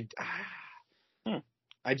it, but I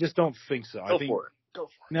just don't think so. Go for it.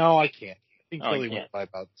 No, I can't. I think Philly went by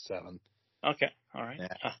about 7. Okay, all right.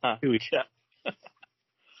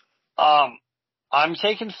 Yeah. I'm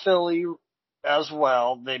taking Philly as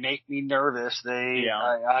well. They make me nervous.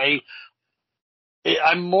 I'm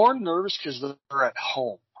more nervous because they're at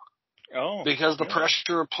home. Oh, because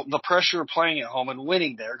the pressure of playing at home and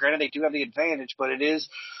winning there. Granted, they do have the advantage, but it is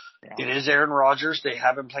Aaron Rodgers. They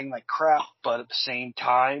have been playing like crap, but at the same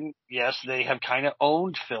time, yes, they have kind of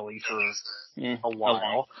owned Philly for a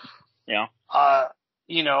while. Yeah.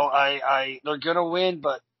 They're gonna win,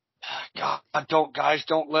 but God, don't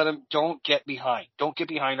get behind. Don't get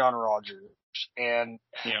behind on Rodgers. And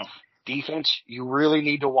defense, you really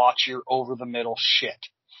need to watch your over the middle shit.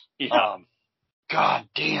 Yeah. God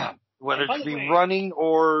damn. Whether it's be running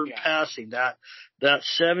or passing, that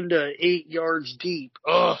 7 to 8 yards deep.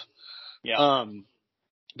 Ugh. Yeah.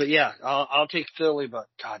 But yeah, I'll take Philly, but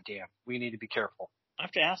god damn, we need to be careful. I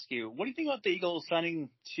have to ask you, what do you think about the Eagles signing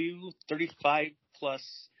 2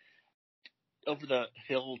 35-plus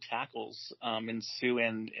over-the-hill tackles in Sue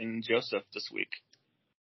and in Joseph this week?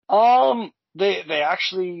 They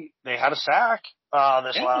had a sack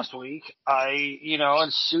this last week.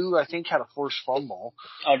 And Sue I think had a forced fumble.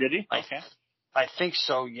 Oh, did he? Okay. I think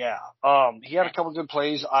so, yeah. He had a couple good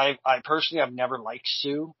plays. I personally have never liked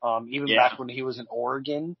Sue. Even back when he was in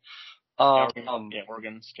Oregon.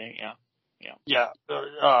 Oregon State,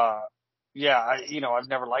 I've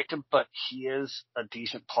never liked him, but he is a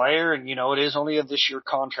decent player, and it is only a this year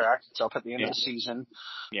contract. It's up at the end of the season.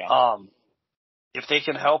 Yeah. If they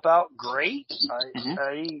can help out, great.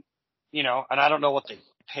 And I don't know what they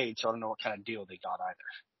paid, so I don't know what kind of deal they got either.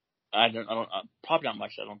 I don't probably not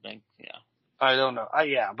much. I don't think. Yeah. I don't know.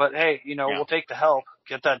 But hey, we'll take the help.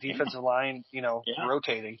 Get that defensive line,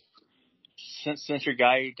 rotating. Since your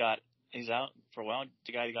guy he's out for a while,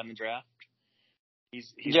 the guy who got in the draft,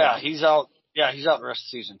 he's out. out. He's out. Yeah, he's out the rest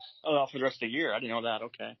of the season. Oh, out for the rest of the year. I didn't know that.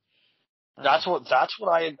 Okay. That's what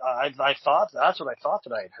I thought. That's what I thought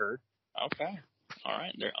that I had heard. Okay. All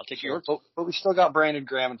right. There, I'll take your. But we still got Brandon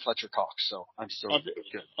Graham and Fletcher Cox, so I'm still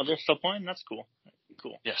good. Oh, they're still playing. That's cool.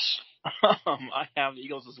 Cool. Yes. I have the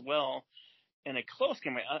Eagles as well. In a close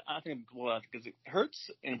game, I think because it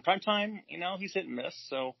hurts in prime time. He's hit and miss.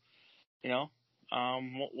 So,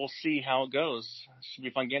 we'll see how it goes. Should be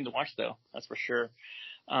a fun game to watch, though. That's for sure.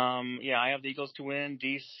 I have the Eagles to win.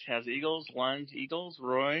 Deese has the Eagles. Lund, Eagles.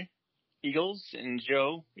 Roy, Eagles. And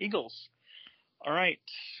Joe, Eagles. All right.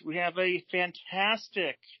 We have a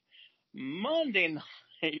fantastic Monday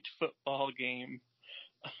night football game.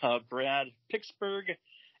 Brad, Pittsburgh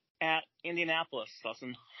at Indianapolis.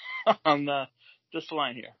 Listen, on this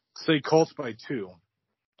line here. Say Colts by 2.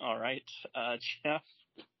 All right. Jeff?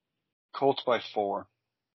 Colts by 4.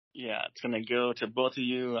 Yeah, it's going to go to both of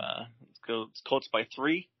you. Let's go Colts by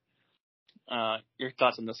 3. Your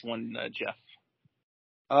thoughts on this one, Jeff?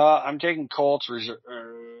 I'm taking Colts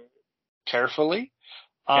carefully.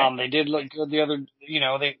 Okay. They did look good the other,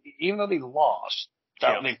 even though they lost,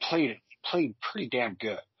 they played pretty damn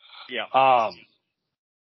good. Yeah. I'm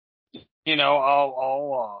going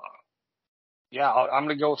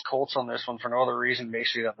to go with Colts on this one for no other reason,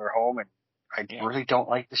 basically that they're home, and I really don't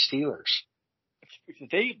like the Steelers.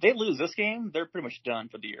 If they lose this game, they're pretty much done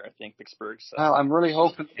for the year, I think, Pittsburgh. So. Well, I'm really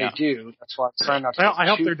hoping they do. That's why I'm trying not to. I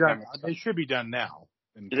hope they're done. They should be done now.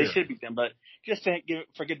 They should be done, but just to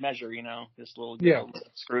for good measure, just a little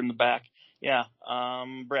screw in the back. Yeah.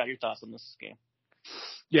 Brad, your thoughts on this game?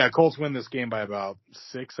 Yeah, Colts win this game by about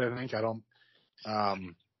 6, I think. I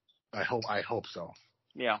hope so.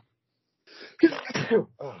 Yeah.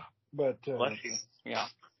 But bless you. Yeah.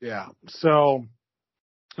 Yeah. So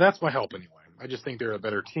that's my hope anyway. I just think they're a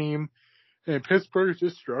better team, and Pittsburgh's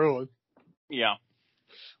just struggling. Yeah.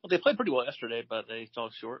 Well, they played pretty well yesterday, but they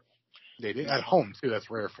fell short. They did at home too.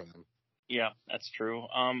 That's rare for them. Yeah, that's true.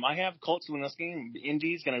 I have Colts win this game.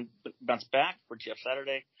 Indy's going to bounce back for Jeff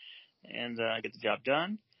Saturday and get the job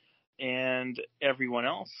done. And everyone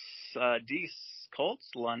else, Deese Colts,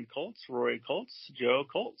 Lund Colts, Roy Colts, Joe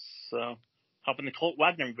Colts. So hopping the Colt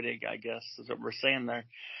wagon, everybody, I guess, is what we're saying there.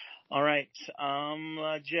 All right.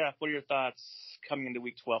 Jeff, what are your thoughts coming into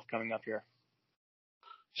Week 12 coming up here?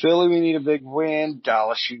 Philly, we need a big win.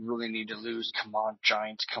 Dallas, you really need to lose. Come on,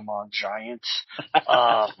 Giants. Come on, Giants.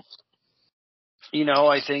 I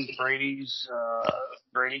think Brady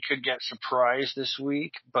could get surprised this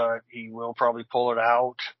week, but he will probably pull it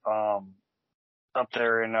out, up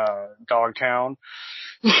there in, Dogtown.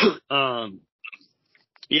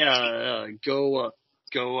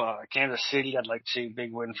 Go Kansas City. I'd like to see a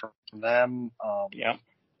big win from them.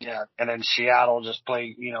 Yeah, and then Seattle just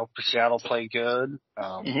play, Seattle play good.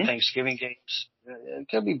 Thanksgiving games, it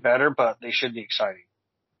could be better, but they should be exciting.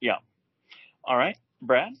 Yeah. All right.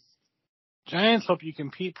 Brad? Giants hope you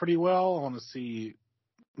compete pretty well. I want to see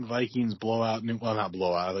Vikings blow out. Well, not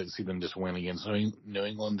blow out. I'd like to see them just win against New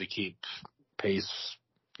England to keep pace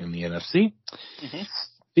in the NFC. Mm-hmm.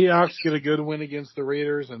 Seahawks get a good win against the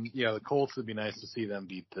Raiders, and the Colts would be nice to see them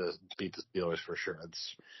beat the Steelers for sure.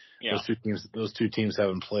 Those two teams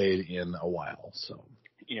haven't played in a while, so.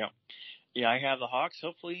 Yeah, I have the Hawks.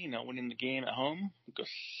 Hopefully, winning the game at home, go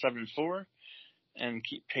 7-4, and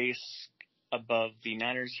keep pace above the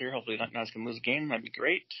Niners here. Hopefully, the Niners can lose a game. That'd be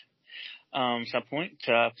great. Some point,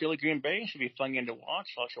 Philly Green Bay should be a fun game to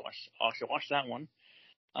watch. I'll actually watch that one.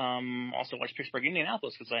 Also watch Pittsburgh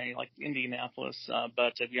Indianapolis because I like Indianapolis.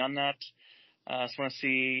 But beyond that, I just want to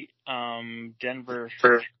see Denver.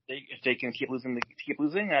 If they can keep losing,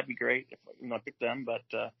 that'd be great. I pick them, but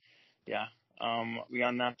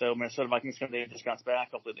beyond that, though, Minnesota Vikings, they just got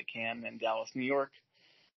back. Hopefully they can. And Dallas, New York.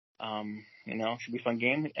 Should be a fun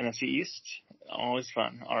game. NFC East, always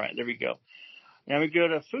fun. All right, there we go. Now we go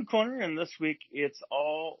to Food Corner, and this week it's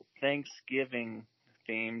all Thanksgiving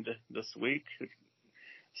themed this week.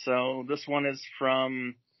 So this one is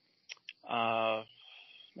from, I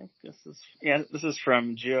think this is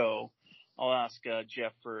from Joe. I'll ask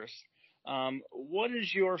Jeff first. What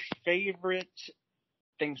is your favorite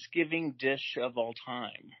Thanksgiving dish of all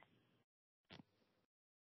time?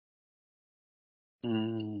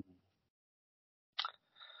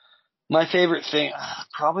 My favorite thing,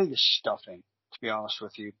 probably the stuffing, to be honest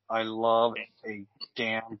with you. I love a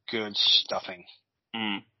damn good stuffing.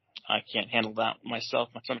 I can't handle that myself.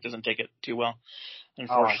 My stomach doesn't take it too well.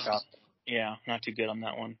 Unfortunately. Oh, yeah, not too good on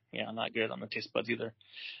that one. Yeah, not good on the taste buds either.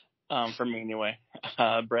 For me anyway.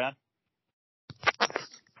 Brad?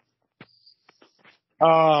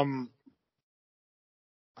 I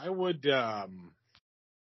would,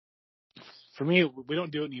 for me, we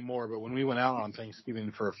don't do it anymore, but when we went out on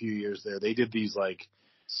Thanksgiving for a few years there, they did these like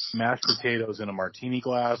mashed potatoes in a martini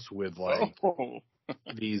glass with like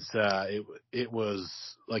these, it was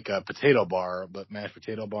like a potato bar, but mashed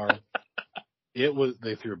potato bar.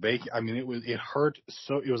 They threw bacon. I mean, it hurt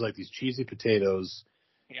so, it was like these cheesy potatoes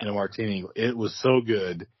in a martini. It was so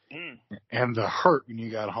good. And the hurt when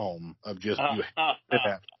you got home of just,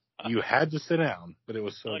 you had to sit down, but it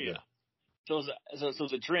was so good. So it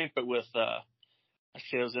was a drink, but with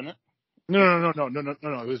potatoes in it? No.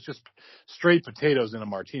 It was just straight potatoes in a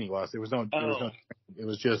martini glass. It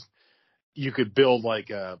was just, you could build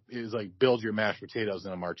build your mashed potatoes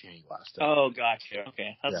in a martini glass. Oh, gotcha.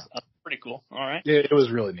 Okay. That's pretty cool. All right. It was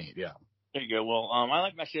really neat. Yeah. There you go. Well, I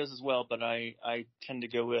like mashed potatoes as well, but I tend to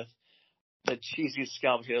go with the cheesy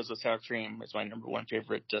scalloped potatoes with sour cream. Is my number one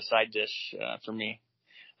favorite side dish for me.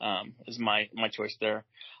 Is my choice there.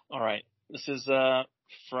 All right. This is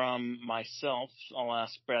from myself. I'll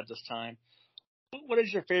ask Brad this time. What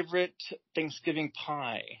is your favorite Thanksgiving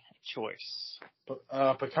pie choice?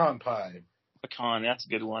 Pecan pie. Pecan, that's a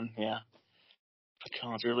good one. Yeah,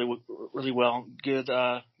 pecans really well. Good.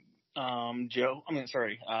 Jeff.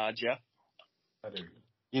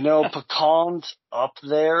 Pecans up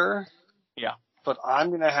there. Yeah. But I'm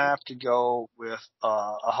going to have to go with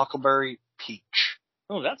a huckleberry peach.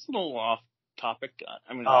 Oh, that's a little off topic.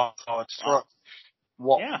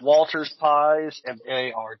 Walter's pies, and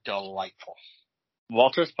they are delightful.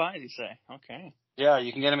 Walter's pies, you say? Okay. Yeah,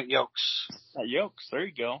 you can get them at Yolks. At Yolks, there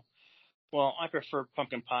you go. Well, I prefer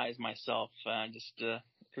pumpkin pies myself. I just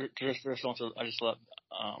love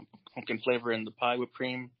pumpkin flavor in the pie, whipped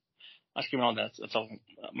cream, ice cream, all that. That's all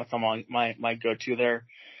my go-to there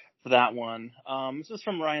for that one. This is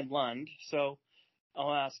from Ryan Lund, so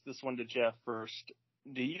I'll ask this one to Jeff first.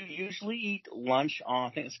 Do you usually eat lunch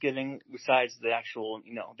on Thanksgiving besides the actual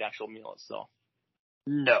meal itself?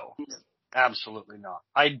 No, absolutely not.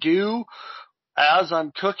 I do, as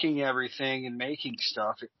I'm cooking everything and making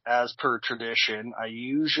stuff, as per tradition, I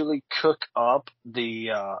usually cook up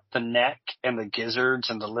the neck and the gizzards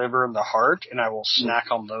and the liver and the heart, and I will snack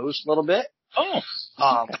on those a little bit. Oh.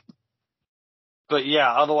 But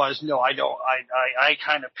yeah, otherwise, no, I don't. I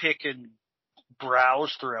kind of pick and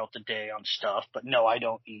browse throughout the day on stuff, but no, I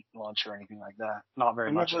don't eat lunch or anything like that. Not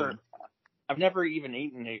very much. I've never even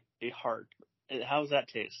eaten a heart. How's that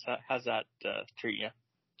taste? How's that treat you?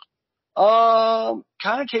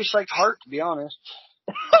 Kind of tastes like heart, to be honest.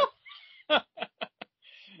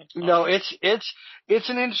 No, it's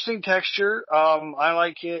an interesting texture. I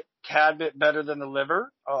like it a tad bit better than the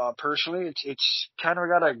liver. Personally, it's kind of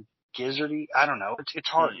got a gizzardy. I don't know. It's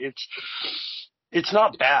hard. It's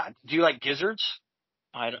not bad. Do you like gizzards?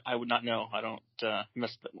 I would not know. I don't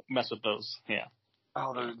mess with those. Yeah.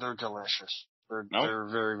 Oh, they're delicious. They're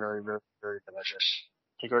very, very, very, very delicious.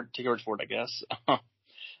 Take your word for it, I guess.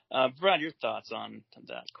 Brad, your thoughts on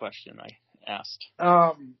that question I asked?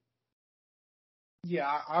 Yeah,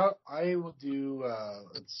 I will do.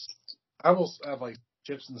 I will have like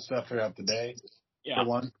chips and stuff throughout the day. Yeah. For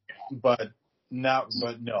one, but not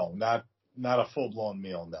a full blown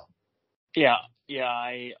meal. No. Yeah.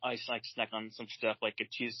 I like snack on some stuff like a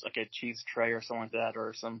cheese tray or something like that,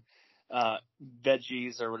 or some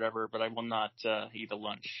veggies or whatever. But I will not eat a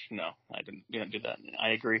lunch. No, we don't do that. I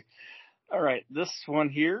agree. All right, this one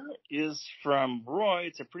here is from Roy.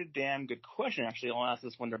 It's a pretty damn good question, actually. I'll ask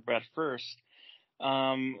this one to Brad first.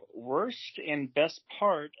 Worst and best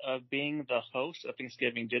part of being the host of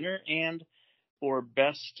Thanksgiving dinner, and or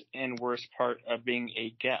best and worst part of being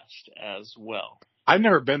a guest as well? I've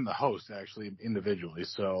never been the host, actually, individually,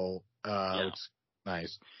 so it's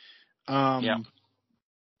nice. I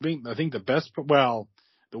think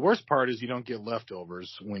the worst part is you don't get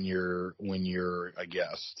leftovers when you're a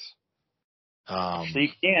guest. So you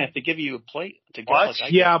can, if they give you a plate to go.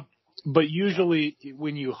 But usually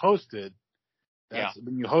when you host it,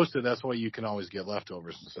 that's why you can always get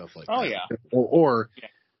leftovers and stuff like that. Oh yeah.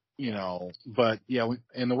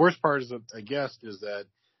 And the worst part as a guest is that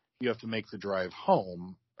you have to make the drive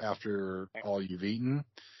home after all you've eaten.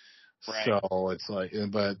 Right. So it's like,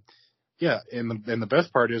 but yeah, and the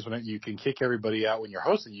best part is when you can kick everybody out when you're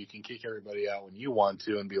hosting. You can kick everybody out when you want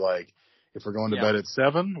to and be like, if we're going to bed at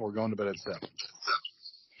 7, we're going to bed at 7.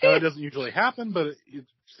 Now, that doesn't usually happen, but it's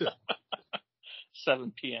still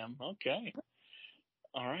 7 p.m. Okay.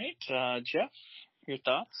 All right, Jeff, your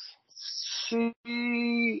thoughts?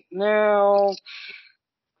 See, now,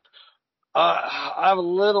 I have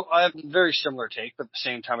a very similar take, but at the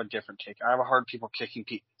same time a different take. I have a hard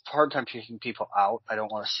time kicking people out. I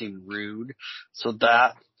don't want to seem rude. So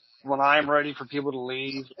that when I'm ready for people to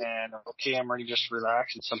leave and okay, I'm ready just to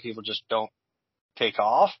relax, and some people just don't take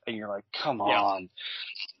off, and you're like, come on.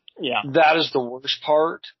 Yeah. That is the worst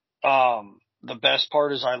part. The best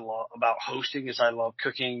part is about hosting is I love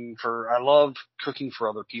cooking for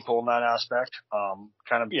other people in that aspect.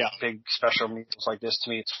 Kind of big special meals like this,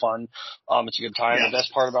 to me, it's fun. It's a good time. The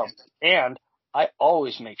best part and I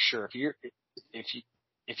always make sure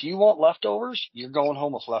if you want leftovers, you're going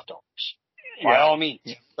home with leftovers. By all means.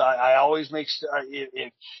 I always make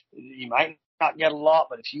if you might not get a lot,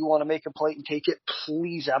 but if you want to make a plate and take it,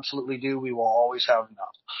 please absolutely do. We will always have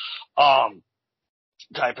enough.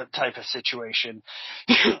 Type of situation.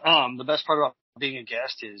 The best part about being a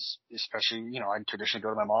guest is, especially, I traditionally go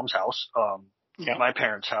to my mom's house, my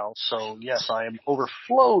parents' house. So yes, I am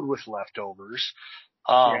overflowed with leftovers.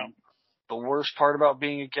 The worst part about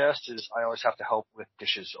being a guest is I always have to help with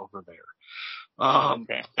dishes over there. And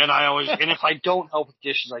if I don't help with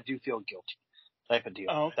dishes, I do feel guilty type of deal.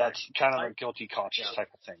 Okay. That's kind of a guilty conscience type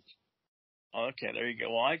of thing. Okay, there you go.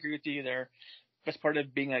 Well, I agree with you there. Best part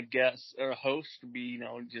of being a guest or a host would be,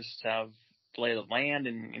 just have the lay of the land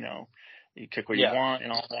and, you cook what you want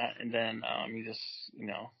and all that. And then, you just,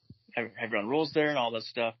 have your own rules there and all that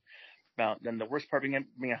stuff. Then the worst part of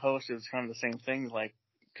being a host is kind of the same thing. Like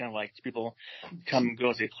people come and go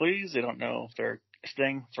as they please. They don't know if they're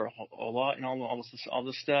staying for a lot and all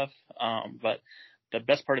this stuff. But the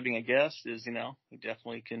best part of being a guest is, you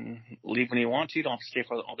definitely can leave when you want to. You don't have to stay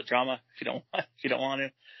for all the drama if you don't want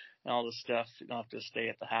to. And all this stuff. You don't have to stay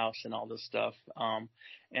at the house and all this stuff.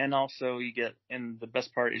 And also and the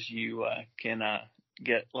best part is you can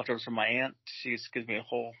get leftovers from my aunt. She gives me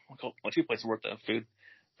 2 plates worth of food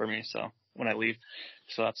for me. So when I leave,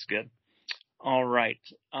 so that's good. All right.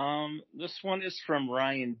 This one is from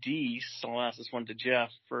Ryan D. So I'll ask this one to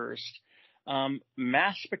Jeff first.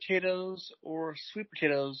 Mashed potatoes or sweet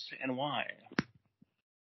potatoes, and why?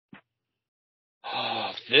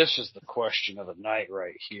 Oh, this is the question of the night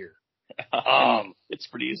right here. It's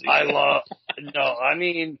pretty easy.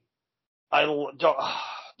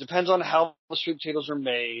 Depends on how the sweet potatoes are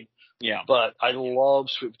made. Yeah. But I love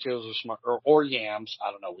sweet potatoes or yams. I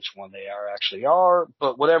don't know which one they actually are,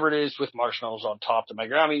 but whatever it is with marshmallows on top that my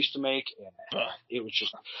grandma used to make. And it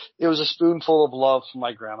was a spoonful of love from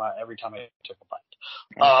my grandma every time I took a bite.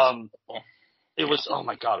 It was, oh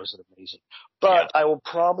my God, it was amazing. But I will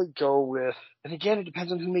probably go with, and again, it depends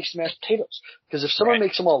on who makes the mashed potatoes. Because if someone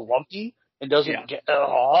makes them all lumpy and doesn't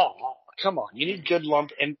come on, you need good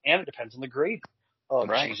lump, and it depends on the gravy. Oh,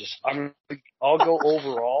 Jesus. I'll go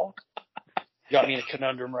overall. You got me in a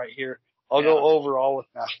conundrum right here. I'll go overall with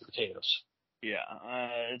mashed potatoes. Yeah,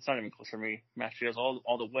 it's not even close for me. Mashed potatoes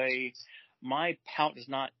all the way. My palate does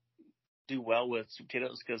not do well with sweet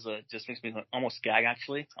potatoes because it just makes me almost gag,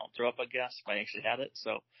 actually. I'll throw up, I guess, if I actually had it.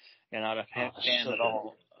 So, not a fan at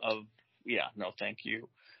all of, no, thank you.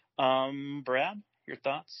 Brad, your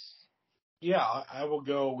thoughts? Yeah, I will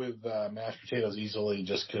go with mashed potatoes easily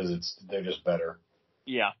just because they're just better.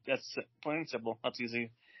 Yeah, that's plain and simple. That's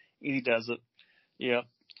easy. Easy does it. Yeah.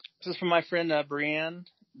 This is from my friend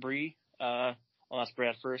Bree. I'll ask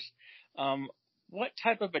Brad first. What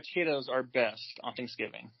type of potatoes are best on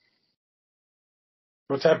Thanksgiving?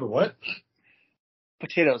 What type of what?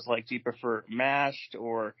 Potatoes. Like, do you prefer mashed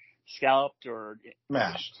or scalloped or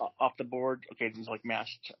mashed? Off the board. Okay, things like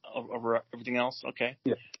mashed over everything else. Okay.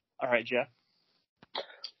 Yeah. All right, Jeff.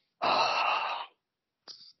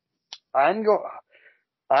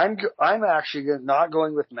 I'm actually not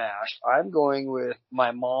going with mashed. I'm going with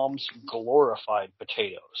my mom's glorified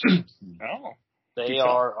potatoes. They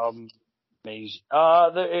are amazing.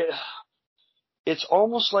 It's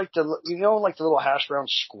almost like the little hash brown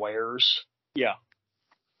squares. Yeah.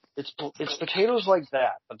 It's potatoes like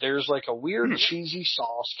that, but there's like a weird cheesy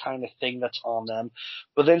sauce kind of thing that's on them.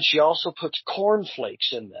 But then she also puts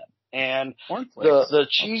cornflakes in them. And the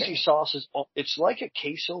cheesy sauce it's like a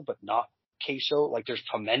queso, but not queso. Like there's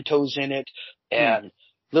pimentos in it and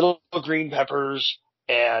little green peppers,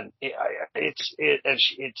 and it's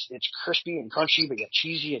crispy and crunchy, but yet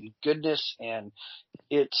cheesy and goodness, and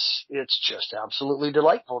it's just absolutely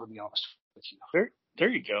delightful, to be honest with you. There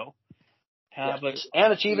you go. And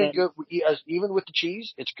it's even good, even with the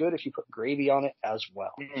cheese, it's good if you put gravy on it as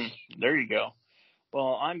well. There you go.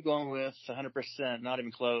 Well, I'm going with 100%, not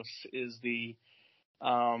even close, is the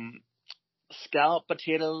scalloped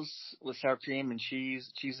potatoes with sour cream and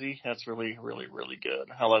cheesy. That's really, really, really good.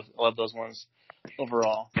 I love those ones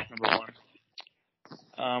overall. Number one.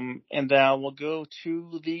 And we'll go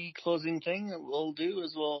to the closing thing. That we'll do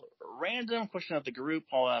is random question of the group.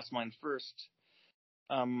 I'll ask mine first.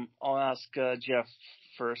 I'll ask Jeff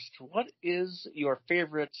first. What is your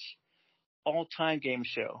favorite all-time game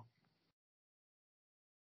show?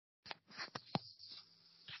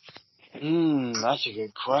 That's a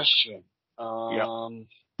good question. I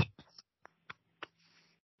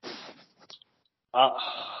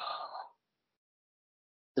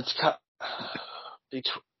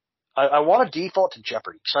want to default to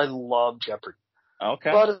Jeopardy because I love Jeopardy.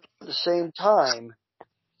 Okay. But at the same time,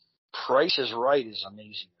 Price is Right is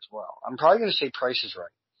amazing as well. I'm probably going to say Price is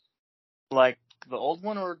Right. Like the old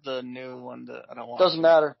one or the new one that I don't want? Doesn't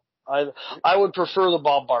matter. I would prefer the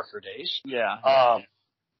Bob Barker days. Yeah.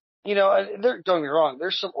 You know, don't get me wrong.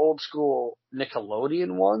 There's some old school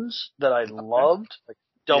Nickelodeon ones that I loved, like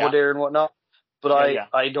Double Dare and whatnot. But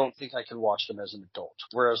I don't think I could watch them as an adult.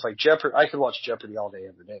 Whereas like Jeopardy, I could watch Jeopardy all day,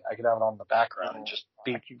 every day. I could have it on in the background and just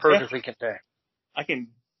be perfectly content. I can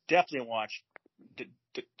definitely watch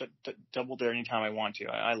Double Dare anytime I want to.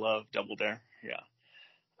 I love Double Dare. Yeah.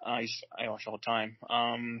 I watch all the time.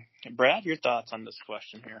 Brad, your thoughts on this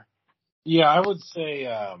question here? Yeah, I would say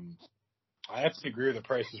I have to agree with The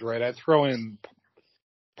Price is Right. I'd throw in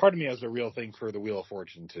part of me has a real thing for the Wheel of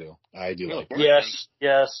Fortune too. I do like that.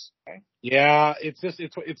 Yes. Okay. Yeah, it's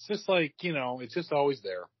just like, you know, it's just always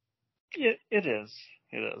there. It is.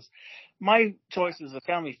 My choice is the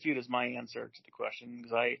Family Feud is my answer to the question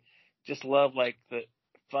because I just love like the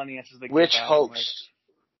funny answers they give out.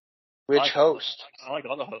 Which host? I like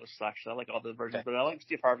all the hosts actually. I like all the versions, but I like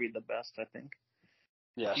Steve Harvey the best. I think.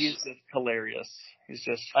 Yes. He's just hilarious. He's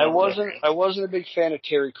just. I wasn't a big fan of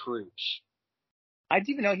Terry Crews. I didn't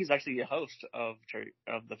even know he's actually a host of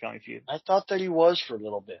the Family Feud. I thought that he was for a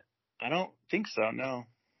little bit. I don't think so. No.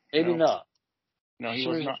 Maybe not. No, he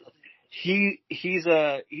was not. He's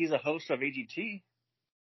a host of AGT.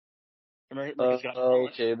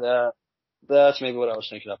 Okay, that's maybe what I was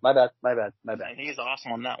thinking of. My bad. He's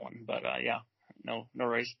awesome on that one, but no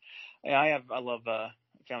worries. Yeah, I love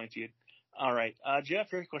Family Feud. All right, Jeff,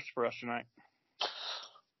 your question for us tonight.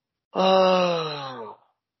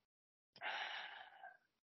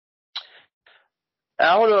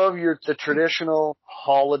 Out of the traditional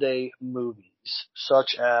holiday movies,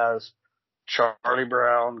 such as Charlie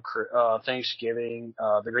Brown, Thanksgiving,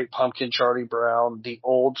 The Great Pumpkin, Charlie Brown, the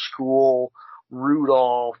old school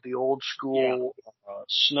Rudolph, the old school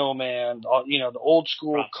Snowman, the old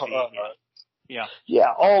school.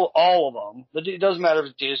 All of them. It doesn't matter if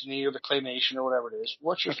it's Disney or the claymation or whatever it is.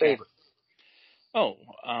 What's your favorite? Oh,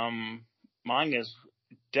 mine is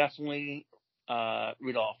definitely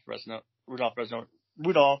Rudolph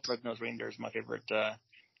Red-Nosed Reindeer is my favorite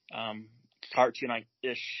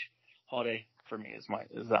cartoon-ish holiday for me. Is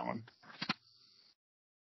that one?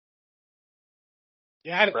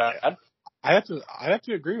 Yeah, I have to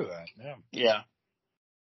agree with that. Yeah,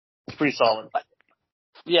 it's pretty solid.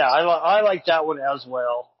 Yeah, I like that one as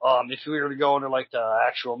well. If we were to go into like the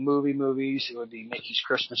actual movies, it would be Mickey's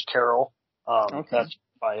Christmas Carol. That's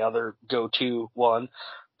my other go-to one.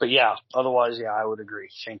 But yeah, otherwise, I would agree.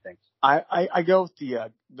 Same thing. I go with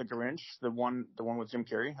the Grinch, the one with Jim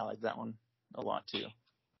Carrey. I like that one a lot too.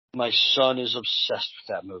 My son is obsessed with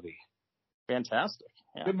that movie. Fantastic.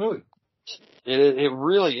 Yeah. Good movie. It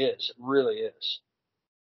really is. It really is.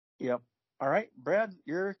 Yep. All right, Brad,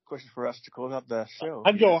 your question for us to close out the show.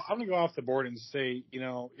 I'm going to go off the board and say,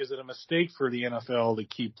 is it a mistake for the NFL to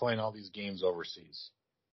keep playing all these games overseas?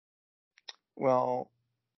 Well,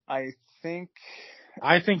 I think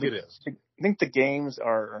it is. I think the games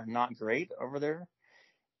are not great over there.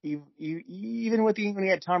 Even when you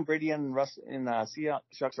had Tom Brady and Russ in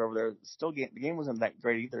Seahawks over there, still the game wasn't that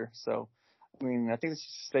great either. So, I mean, I think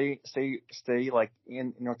it's stay like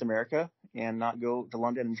in North America and not go to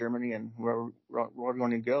London and Germany and where we're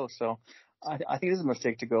going to go. So, I think it is a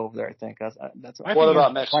mistake to go over there. I think that's what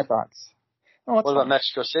about Mexico? My thoughts. Oh, what about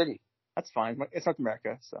Mexico City? That's fine. It's North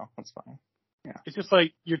America, so that's fine. Yeah. It's just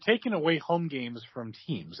like you're taking away home games from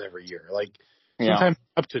teams every year. Like sometimes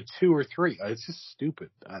up to 2 or 3. It's just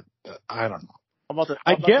stupid. I don't know.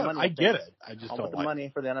 I get it. I just don't like the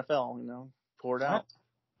money for the NFL. Pour it out.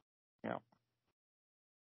 Yeah.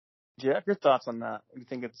 Jeff, your thoughts on that? You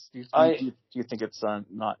think it's do you think it's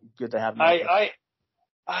not good to have?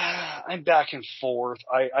 I'm back and forth.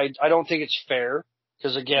 I don't think it's fair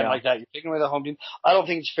because again, like that, you're taking away the home team. I don't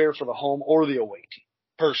think it's fair for the home or the away team,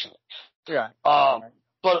 personally. Yeah.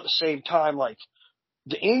 But at the same time, like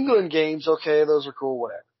the England games, okay, those are cool,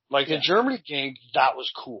 whatever. Like the Germany game, that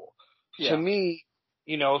was cool. Yeah. To me,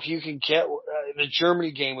 if you can get the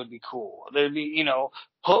Germany game would be cool. There'd be,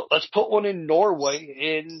 let's put one in Norway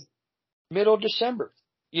in middle of December.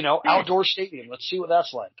 Outdoor stadium. Let's see what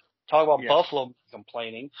that's like. Talk about Buffalo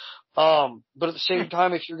complaining. But at the same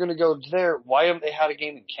time, if you're going to go there, why haven't they had a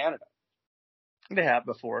game in Canada? They have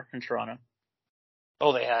before in Toronto.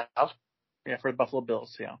 Oh, they have? Yeah, for the Buffalo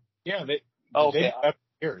Bills, yeah. Yeah, they okay. have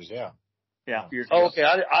years, yeah. Yeah, years ago. Okay,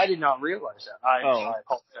 I did not realize that. I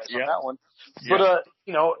apologize on that one. But,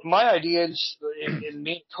 my idea is, and me and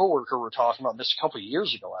a coworker were talking about this a couple of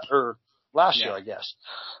years ago, or last year, I guess.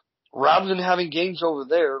 Rather than having games over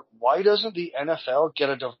there, why doesn't the NFL get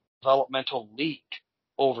a developmental league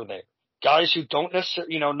over there? Guys who don't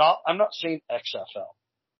necessarily, I'm not saying XFL.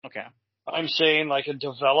 Okay. I'm saying like a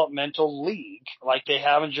developmental league, like they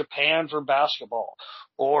have in Japan for basketball,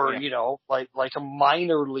 or, like a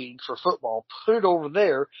minor league for football. Put it over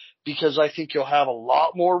there, because I think you'll have a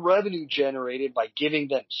lot more revenue generated by giving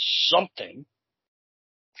them something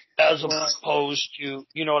as opposed to,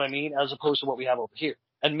 you know what I mean? As opposed to what we have over here.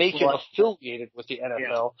 And make it affiliated with the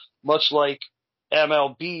NFL, much like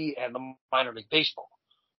MLB and the minor league baseball.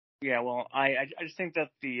 Yeah, well, I just think that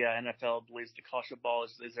the NFL believes the college football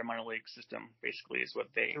is their minor league system, basically, is what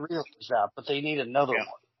they... It realize that, but they need another one.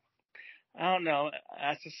 I don't know.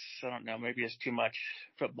 I don't know. Maybe it's too much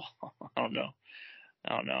football. I don't know.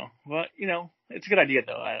 But, it's a good idea,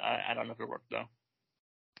 though. I don't know if it worked, though.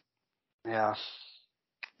 Yeah.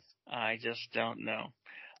 I just don't know.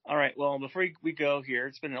 All right, well, before we go here,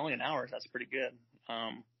 it's been only an hour. That's pretty good,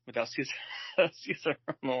 without Caesar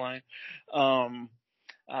on the line.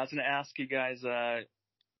 I was going to ask you guys,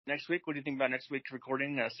 next week, what do you think about next week's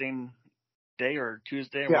recording? Same day or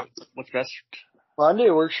Tuesday? Yeah. What's best? Monday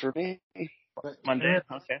works for me. Monday?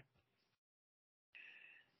 Okay.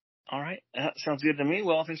 All right. That sounds good to me.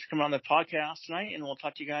 Well, thanks for coming on the podcast tonight, and we'll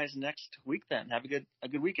talk to you guys next week then. Have a good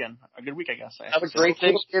weekend. A good week, I guess. Have a great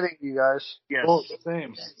Thanksgiving, you guys. Yes. Well,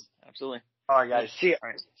 same. Absolutely. All right, guys. See ya. All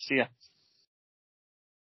right. See ya.